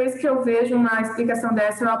que cada vez que eu vejo uma explicação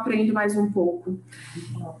dessa, eu aprendo mais um pouco.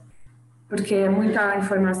 Porque é muita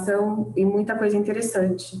informação e muita coisa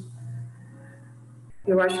interessante.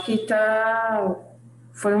 Eu acho que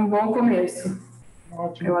foi um bom começo.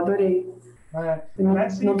 Ótimo. Eu adorei. Não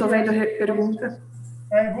estou vendo pergunta.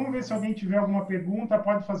 Vamos ver se alguém tiver alguma pergunta.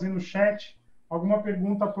 Pode fazer no chat. Alguma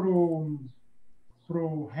pergunta pro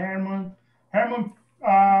Hermann. Hermann,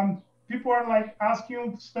 people are like asking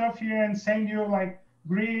you stuff here and send you like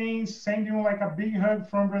greetings, send you like a big hug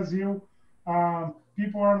from Brazil.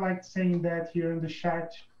 People are like saying that here in the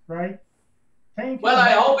chat, right? Thank you. Well,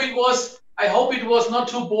 I hope it was not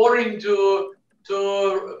too boring to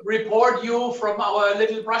report you from our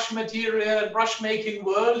little brush material, brush making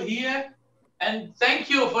world here. And thank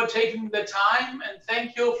you for taking the time, and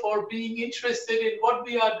thank you for being interested in what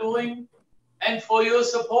we are doing and for your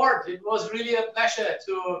support. It was really a pleasure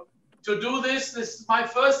to do this. This is my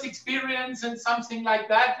first experience in something like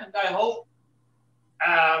that, and I hope,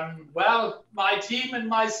 well, my team and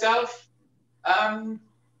myself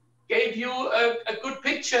gave you a good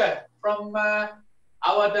picture from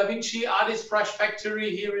our DaVinci Artist Brush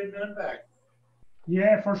Factory here in Nuremberg.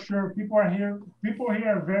 Yeah, for sure. People here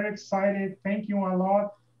are very excited. Thank you a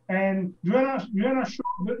lot. And do you wanna show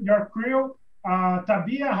your crew?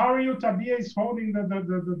 Tabia, how are you? Tabia is holding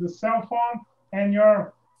the cell phone, and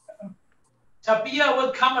your Tabia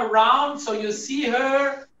will come around, so you see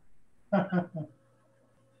her,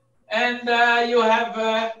 and you have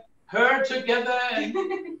her together,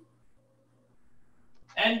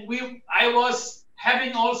 and I was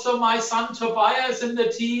having also my son Tobias in the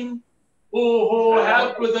team, who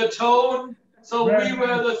helped with the tone. So we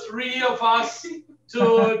were the three of us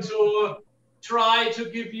to try to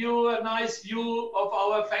give you a nice view of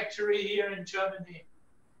our factory here in Germany.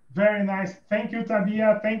 Very nice. Thank you,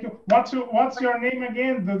 Tabia. Thank you. What's your name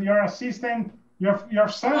again? Your assistant, your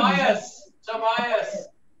son? Tobias.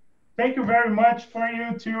 Thank you very much for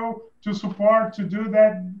you to support, to do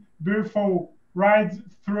that beautiful ride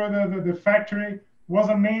through the factory. It was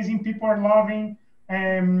amazing. People are loving,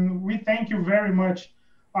 and we thank you very much.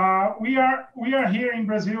 We are here in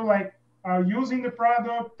Brazil, like using the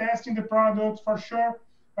product, testing the product for sure.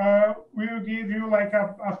 We will give you like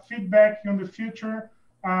a feedback in the future.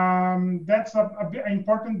 That's an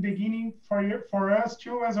important beginning for us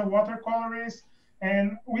too as a watercolorist,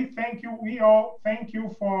 and we all thank you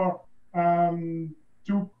for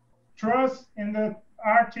to trust in the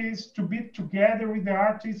artists, to be together with the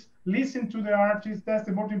artists, listen to the artists. That's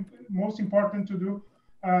the most important to do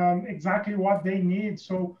exactly what they need.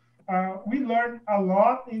 So we learned a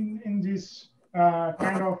lot in this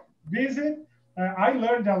kind of visit. I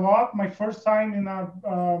learned a lot my first time in a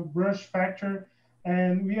brush factory.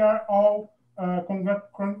 And we are all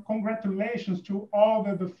congratulations to all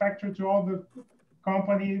the factory, to all the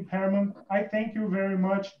company, Hermann. I thank you very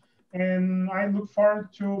much, and I look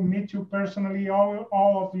forward to meet you personally, all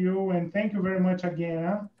of you, and thank you very much again.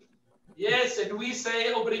 Huh? Yes, and we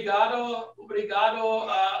say obrigado,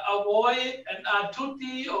 a voi, and a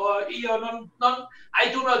tutti, or io non.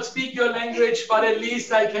 I do not speak your language, but at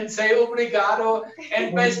least I can say obrigado,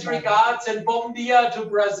 and best regards, and bom dia to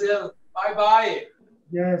Brazil. Bye-bye.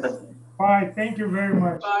 Yes. Bye. Thank you very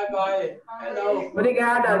much. Bye-bye. Hello.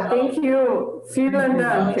 Obrigada. Thank you. Vielen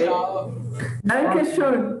Dank.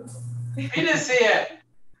 Dankeschön. Wiedersehen.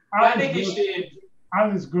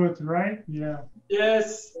 Alles good, right? Yeah.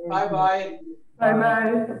 Yes. Bye-bye.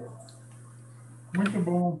 Bye-bye. Muito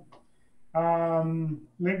bom.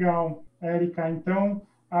 Legal, Érica. Então,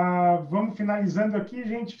 vamos finalizando aqui,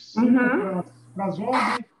 gente. Para as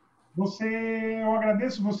 11. Eu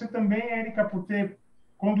agradeço você também, Érica, por ter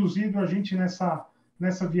conduzido a gente nessa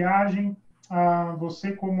viagem.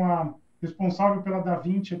 Você como a responsável pela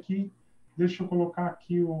DaVinci aqui. Deixa eu colocar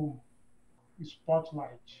aqui o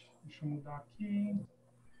spotlight. Deixa eu mudar aqui.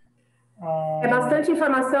 É bastante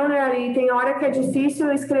informação, né, Ari? Tem hora que é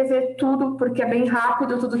difícil escrever tudo, porque é bem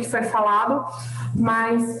rápido tudo que foi falado,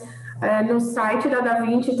 mas no site da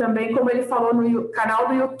DaVinci também, como ele falou no canal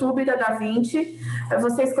do YouTube da DaVinci,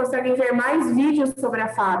 vocês conseguem ver mais vídeos sobre a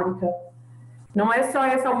fábrica. Não é só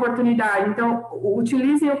essa oportunidade. Então,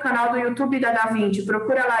 utilizem o canal do YouTube da DaVinci.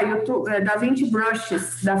 Procura lá, DaVinci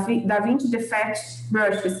Brushes, DaVinci Defect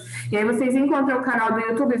Brushes. E aí vocês encontram o canal do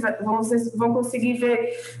YouTube, vocês vão conseguir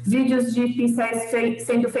ver vídeos de pincéis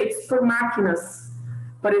sendo feitos por máquinas.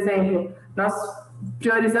 Por exemplo, nós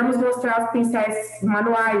priorizamos mostrar os pincéis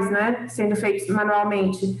manuais, né, sendo feitos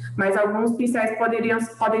manualmente. Mas alguns pincéis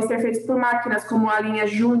podem ser feitos por máquinas, como a linha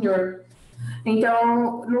Júnior.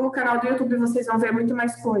 Então, no canal do YouTube vocês vão ver muito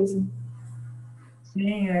mais coisa.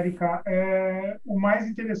 Sim, Érica. O mais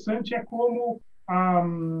interessante é como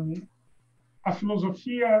a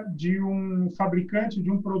filosofia de um fabricante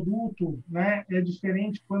de um produto, né, é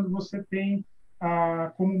diferente quando você tem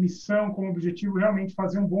como missão, como objetivo, realmente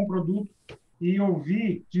fazer um bom produto e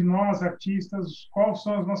ouvir de nós, artistas, quais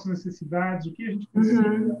são as nossas necessidades, o que a gente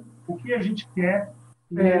precisa, o que a gente quer,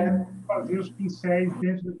 e fazer os pincéis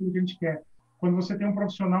dentro daquilo que a gente quer. Quando você tem um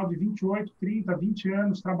profissional de 28, 30, 20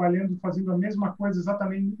 anos trabalhando, fazendo a mesma coisa,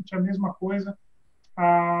 exatamente a mesma coisa,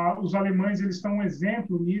 os alemães eles são um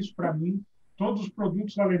exemplo nisso para mim. Todos os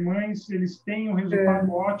produtos alemães eles têm um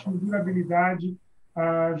resultado ótimo, durabilidade,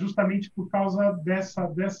 justamente por causa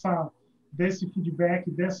desse feedback,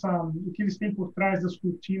 o que eles têm por trás das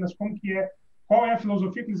cortinas, qual é a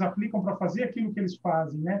filosofia que eles aplicam para fazer aquilo que eles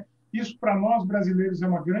fazem, né? Isso para nós brasileiros é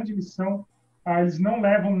uma grande lição. Eles não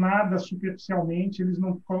levam nada superficialmente, eles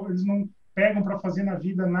não pegam para fazer na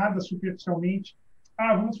vida nada superficialmente.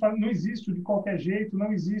 Vamos fazer, não existe de qualquer jeito,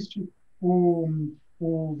 não existe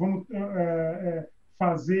vamos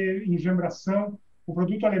fazer engembração. O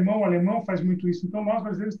produto alemão, o alemão faz muito isso. Então, nós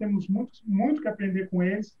brasileiros temos muito que aprender com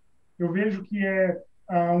eles. Eu vejo que é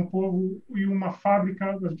um povo e uma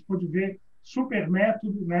fábrica, a gente pode ver, super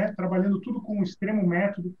método, né? Trabalhando tudo com um extremo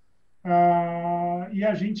método. E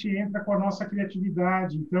a gente entra com a nossa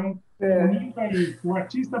criatividade. Então, unindo aí o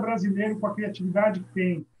artista brasileiro com a criatividade que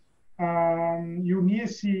tem, e unir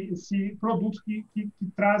esse produtos que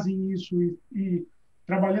trazem isso e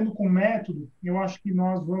trabalhando com método, eu acho que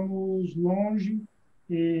nós vamos longe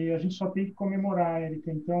e a gente só tem que comemorar,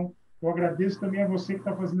 Érica. Então, eu agradeço também a você que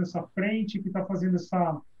está fazendo essa frente, que está fazendo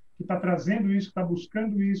que está trazendo isso, que está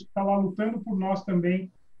buscando isso, que está lá lutando por nós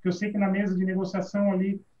também, que eu sei que na mesa de negociação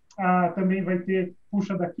ali também vai ter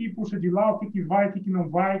puxa daqui, puxa de lá, o que vai, o que não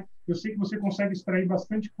vai. Eu sei que você consegue extrair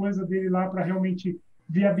bastante coisa dele lá para realmente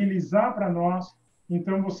viabilizar para nós.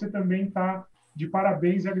 Então, você também está de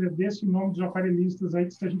parabéns. Agradeço em nome dos aparelhistas aí,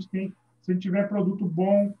 que se a gente tiver produto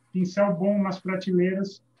bom, pincel bom nas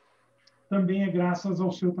prateleiras, também é graças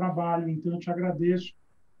ao seu trabalho. Então, eu te agradeço.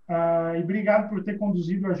 E obrigado por ter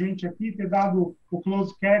conduzido a gente aqui, ter dado o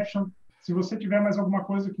closed caption. Se você tiver mais alguma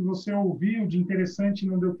coisa que você ouviu de interessante e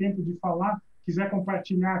não deu tempo de falar, quiser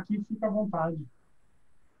compartilhar aqui, fica à vontade.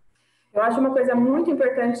 Eu acho uma coisa muito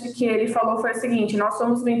importante que ele falou foi o seguinte: nós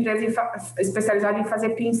somos uma empresa especializada em fazer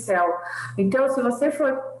pincel. Então, se você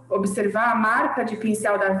for observar, a marca de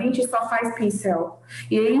pincel DaVinci só faz pincel.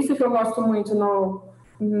 E é isso que eu gosto muito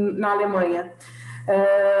na Alemanha.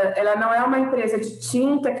 Ela não é uma empresa de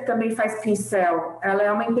tinta que também faz pincel, ela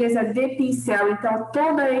é uma empresa de pincel. Então,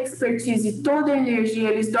 toda a expertise, toda a energia,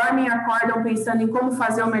 eles dormem e acordam pensando em como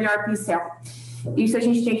fazer o melhor pincel. Isso a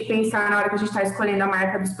gente tem que pensar na hora que a gente está escolhendo a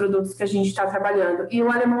marca dos produtos que a gente está trabalhando. E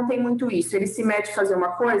o alemão tem muito isso. Ele se mete a fazer uma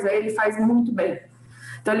coisa, ele faz muito bem.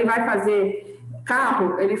 Então, ele vai fazer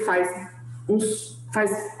carro, ele faz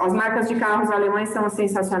as marcas de carros alemães são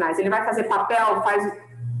sensacionais. Ele vai fazer papel,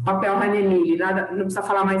 faz papel Hahnemili, não precisa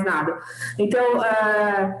falar mais nada. Então,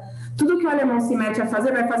 tudo que o alemão se mete a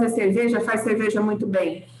fazer, vai fazer cerveja, faz cerveja muito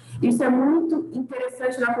bem. Isso é muito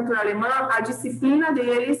interessante na cultura alemã, a disciplina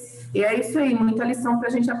deles, e é isso aí, muita lição para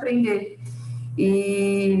a gente aprender.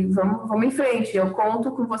 E vamos em frente, eu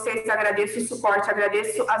conto com vocês, agradeço o suporte,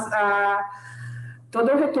 agradeço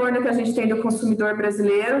todo o retorno que a gente tem do consumidor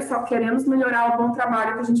brasileiro, só queremos melhorar o bom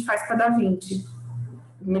trabalho que a gente faz com a DaVinci.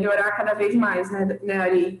 Melhorar cada vez mais, né,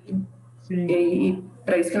 Ari? Sim. E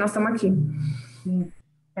para isso que nós estamos aqui. Sim.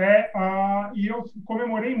 E eu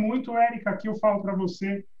comemorei muito, Érica, que eu falo para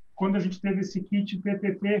você, quando a gente teve esse kit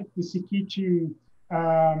PPP, esse kit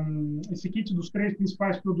dos 3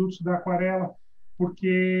 principais produtos da aquarela,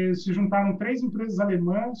 porque se juntaram 3 empresas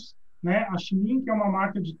alemãs, né? A Schmin, que é uma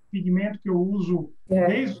marca de pigmento que eu uso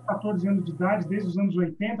desde os 14 anos de idade, desde os anos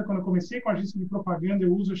 80, quando eu comecei com a agência de propaganda,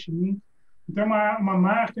 eu uso a Schmin. Então, é uma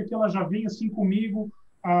marca que ela já vem assim comigo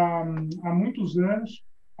há muitos anos.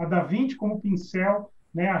 A DaVinci como pincel,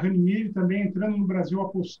 né? A Hermann também entrando no Brasil,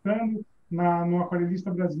 apostando no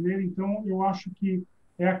aquarelista brasileiro. Então, eu acho que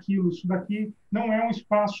é aquilo. Isso daqui não é um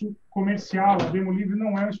espaço comercial. A Demo Livre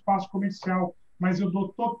não é um espaço comercial, mas eu dou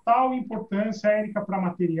total importância, Érica, para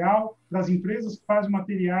material, para as empresas que fazem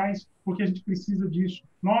materiais, porque a gente precisa disso.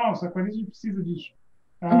 Nós, aquarelistas, a gente precisa disso.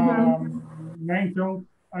 Né? Então,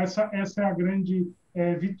 essa é a grande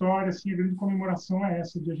vitória, assim, a grande comemoração é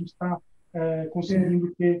essa, de a gente estar conseguindo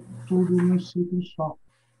ter tudo num ciclo só.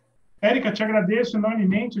 Érica, te agradeço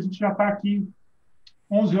enormemente, a gente já está aqui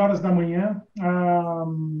 11 horas da manhã,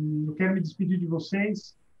 eu quero me despedir de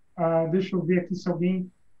vocês, deixa eu ver aqui se alguém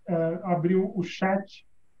abriu o chat.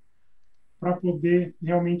 para poder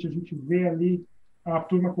realmente a gente ver ali a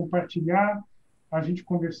turma compartilhar, a gente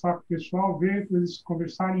conversar com o pessoal, ver eles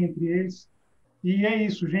conversarem entre eles. E é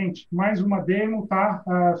isso, gente. Mais uma demo, tá?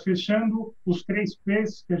 Fechando os 3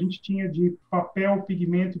 P's que a gente tinha de papel,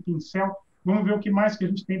 pigmento e pincel. Vamos ver o que mais que a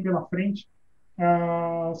gente tem pela frente.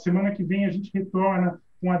 Semana que vem a gente retorna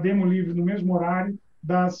com a demo livre no mesmo horário,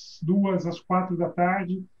 das 2 às 4 da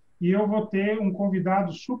tarde. E eu vou ter um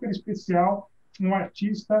convidado super especial, um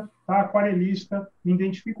artista, tá? Aquarelista. Me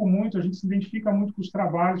identifico muito, a gente se identifica muito com os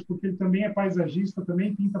trabalhos, porque ele também é paisagista,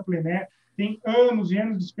 também pinta plein air, tem anos e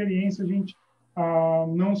anos de experiência, gente.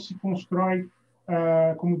 Não se constrói,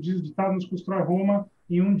 como diz o ditado, não se constrói Roma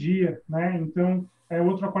em um dia, né? Então, é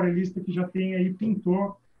outro aquarelista que já tem aí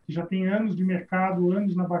pintor, que já tem anos de mercado,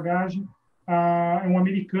 anos na bagagem. É um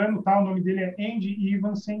americano, tá? O nome dele é Andy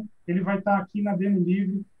Evansen. Ele vai estar aqui na Demo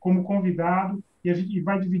Livre como convidado e a gente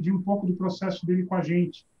vai dividir um pouco do processo dele com a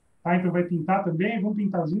gente, tá? Então, vai pintar também, vamos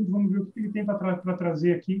pintar juntos, vamos ver o que ele tem para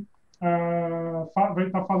trazer aqui. Vai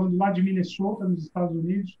estar falando lá de Minnesota, nos Estados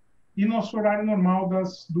Unidos, e nosso horário normal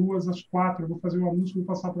das 2 às 4. Eu vou fazer o anúncio e vou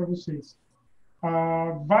passar para vocês.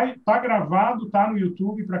 Vai estar gravado, tá no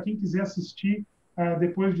YouTube, para quem quiser assistir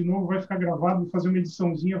depois de novo, vai ficar gravado, vou fazer uma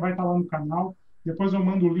ediçãozinha, vai estar lá no canal. Depois eu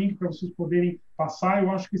mando o link para vocês poderem passar.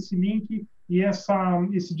 Eu acho que esse link e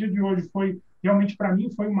esse dia de hoje foi, realmente, para mim,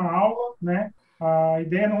 foi uma aula, né? A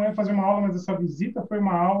ideia não é fazer uma aula, mas essa visita foi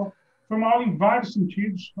uma aula. Foi uma aula em vários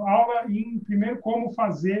sentidos. Aula em, primeiro, como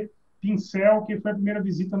fazer pincel, que foi a primeira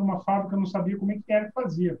visita numa fábrica, eu não sabia como é que era que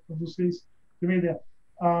fazia, para vocês terem uma ideia.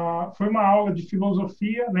 Foi uma aula de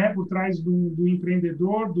filosofia, né, por trás do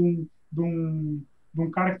empreendedor, de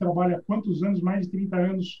um cara que trabalha há quantos anos, mais de 30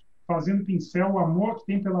 anos, fazendo pincel, o amor que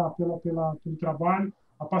tem pelo trabalho,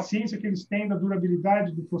 a paciência que eles têm, da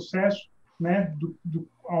durabilidade do processo, né,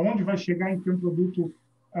 aonde vai chegar em ter um produto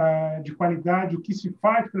de qualidade, o que se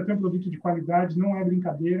faz para ter um produto de qualidade, não é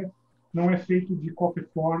brincadeira, não é feito de qualquer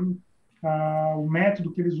forma, o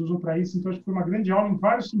método que eles usam para isso. Então, acho que foi uma grande aula em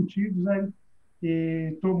vários sentidos, né?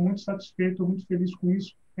 E estou muito satisfeito, estou muito feliz com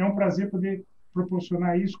isso. É um prazer poder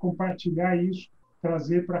proporcionar isso, compartilhar isso,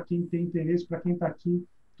 trazer para quem tem interesse, para quem está aqui,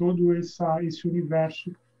 todo esse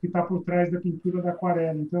universo que está por trás da pintura da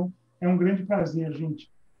aquarela. Então, é um grande prazer,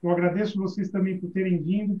 gente. Eu agradeço vocês também por terem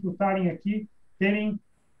vindo, por estarem aqui, terem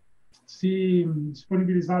se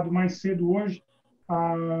disponibilizado mais cedo hoje.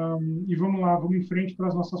 E vamos lá, vamos em frente para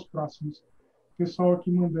as nossas próximas. O pessoal aqui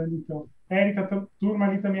mandando, então. Érica, turma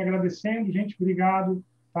ali também agradecendo. Gente, obrigado.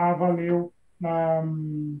 Tá, valeu.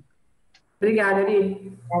 Obrigada,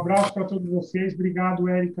 Ari. Um abraço para todos vocês. Obrigado,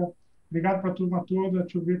 Érica. Obrigado para a turma toda.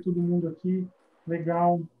 Deixa eu ver todo mundo aqui.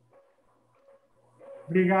 Legal.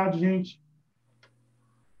 Obrigado, gente.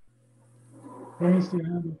 Vamos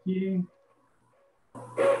encerrando aqui.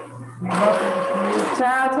 Um abraço para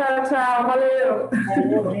vocês. Tchau. Valeu.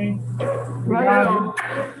 Valeu, gente. Obrigado.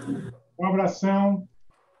 Um abração.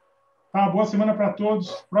 Tá, boa semana para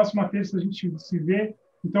todos. Próxima terça a gente se vê.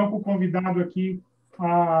 Então, com o convidado aqui,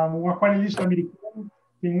 um aquarelista americano,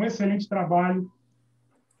 tem um excelente trabalho.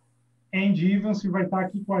 Andy Evans vai estar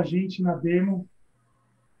aqui com a gente na demo.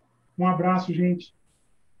 Um abraço, gente.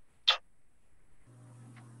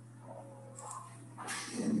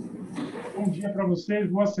 Bom dia para vocês,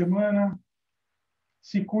 boa semana.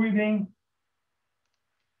 Se cuidem.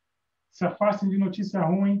 Se afastem de notícia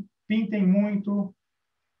ruim. Pintem muito.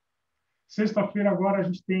 Sexta-feira agora a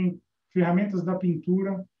gente tem ferramentas da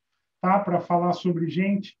pintura, tá? Para falar sobre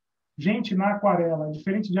gente na aquarela,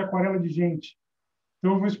 diferente de aquarela de gente.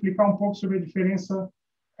 Então eu vou explicar um pouco sobre a diferença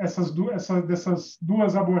dessas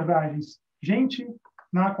duas abordagens. Gente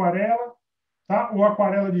na aquarela, tá? Ou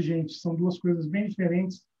aquarela de gente, são duas coisas bem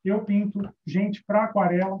diferentes. Eu pinto gente para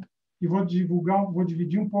aquarela e vou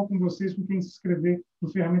dividir um pouco com vocês, com quem se inscrever no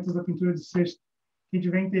Ferramentas da Pintura de Sexta. Quem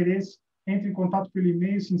tiver interesse, entre em contato pelo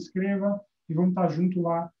e-mail, se inscreva e vamos estar junto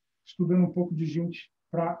lá, estudando um pouco de gente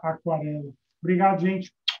para aquarela. Obrigado,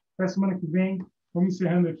 gente. Até semana que vem. Vamos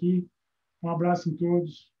encerrando aqui. Um abraço em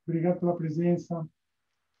todos. Obrigado pela presença.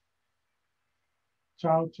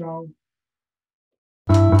 Tchau, tchau.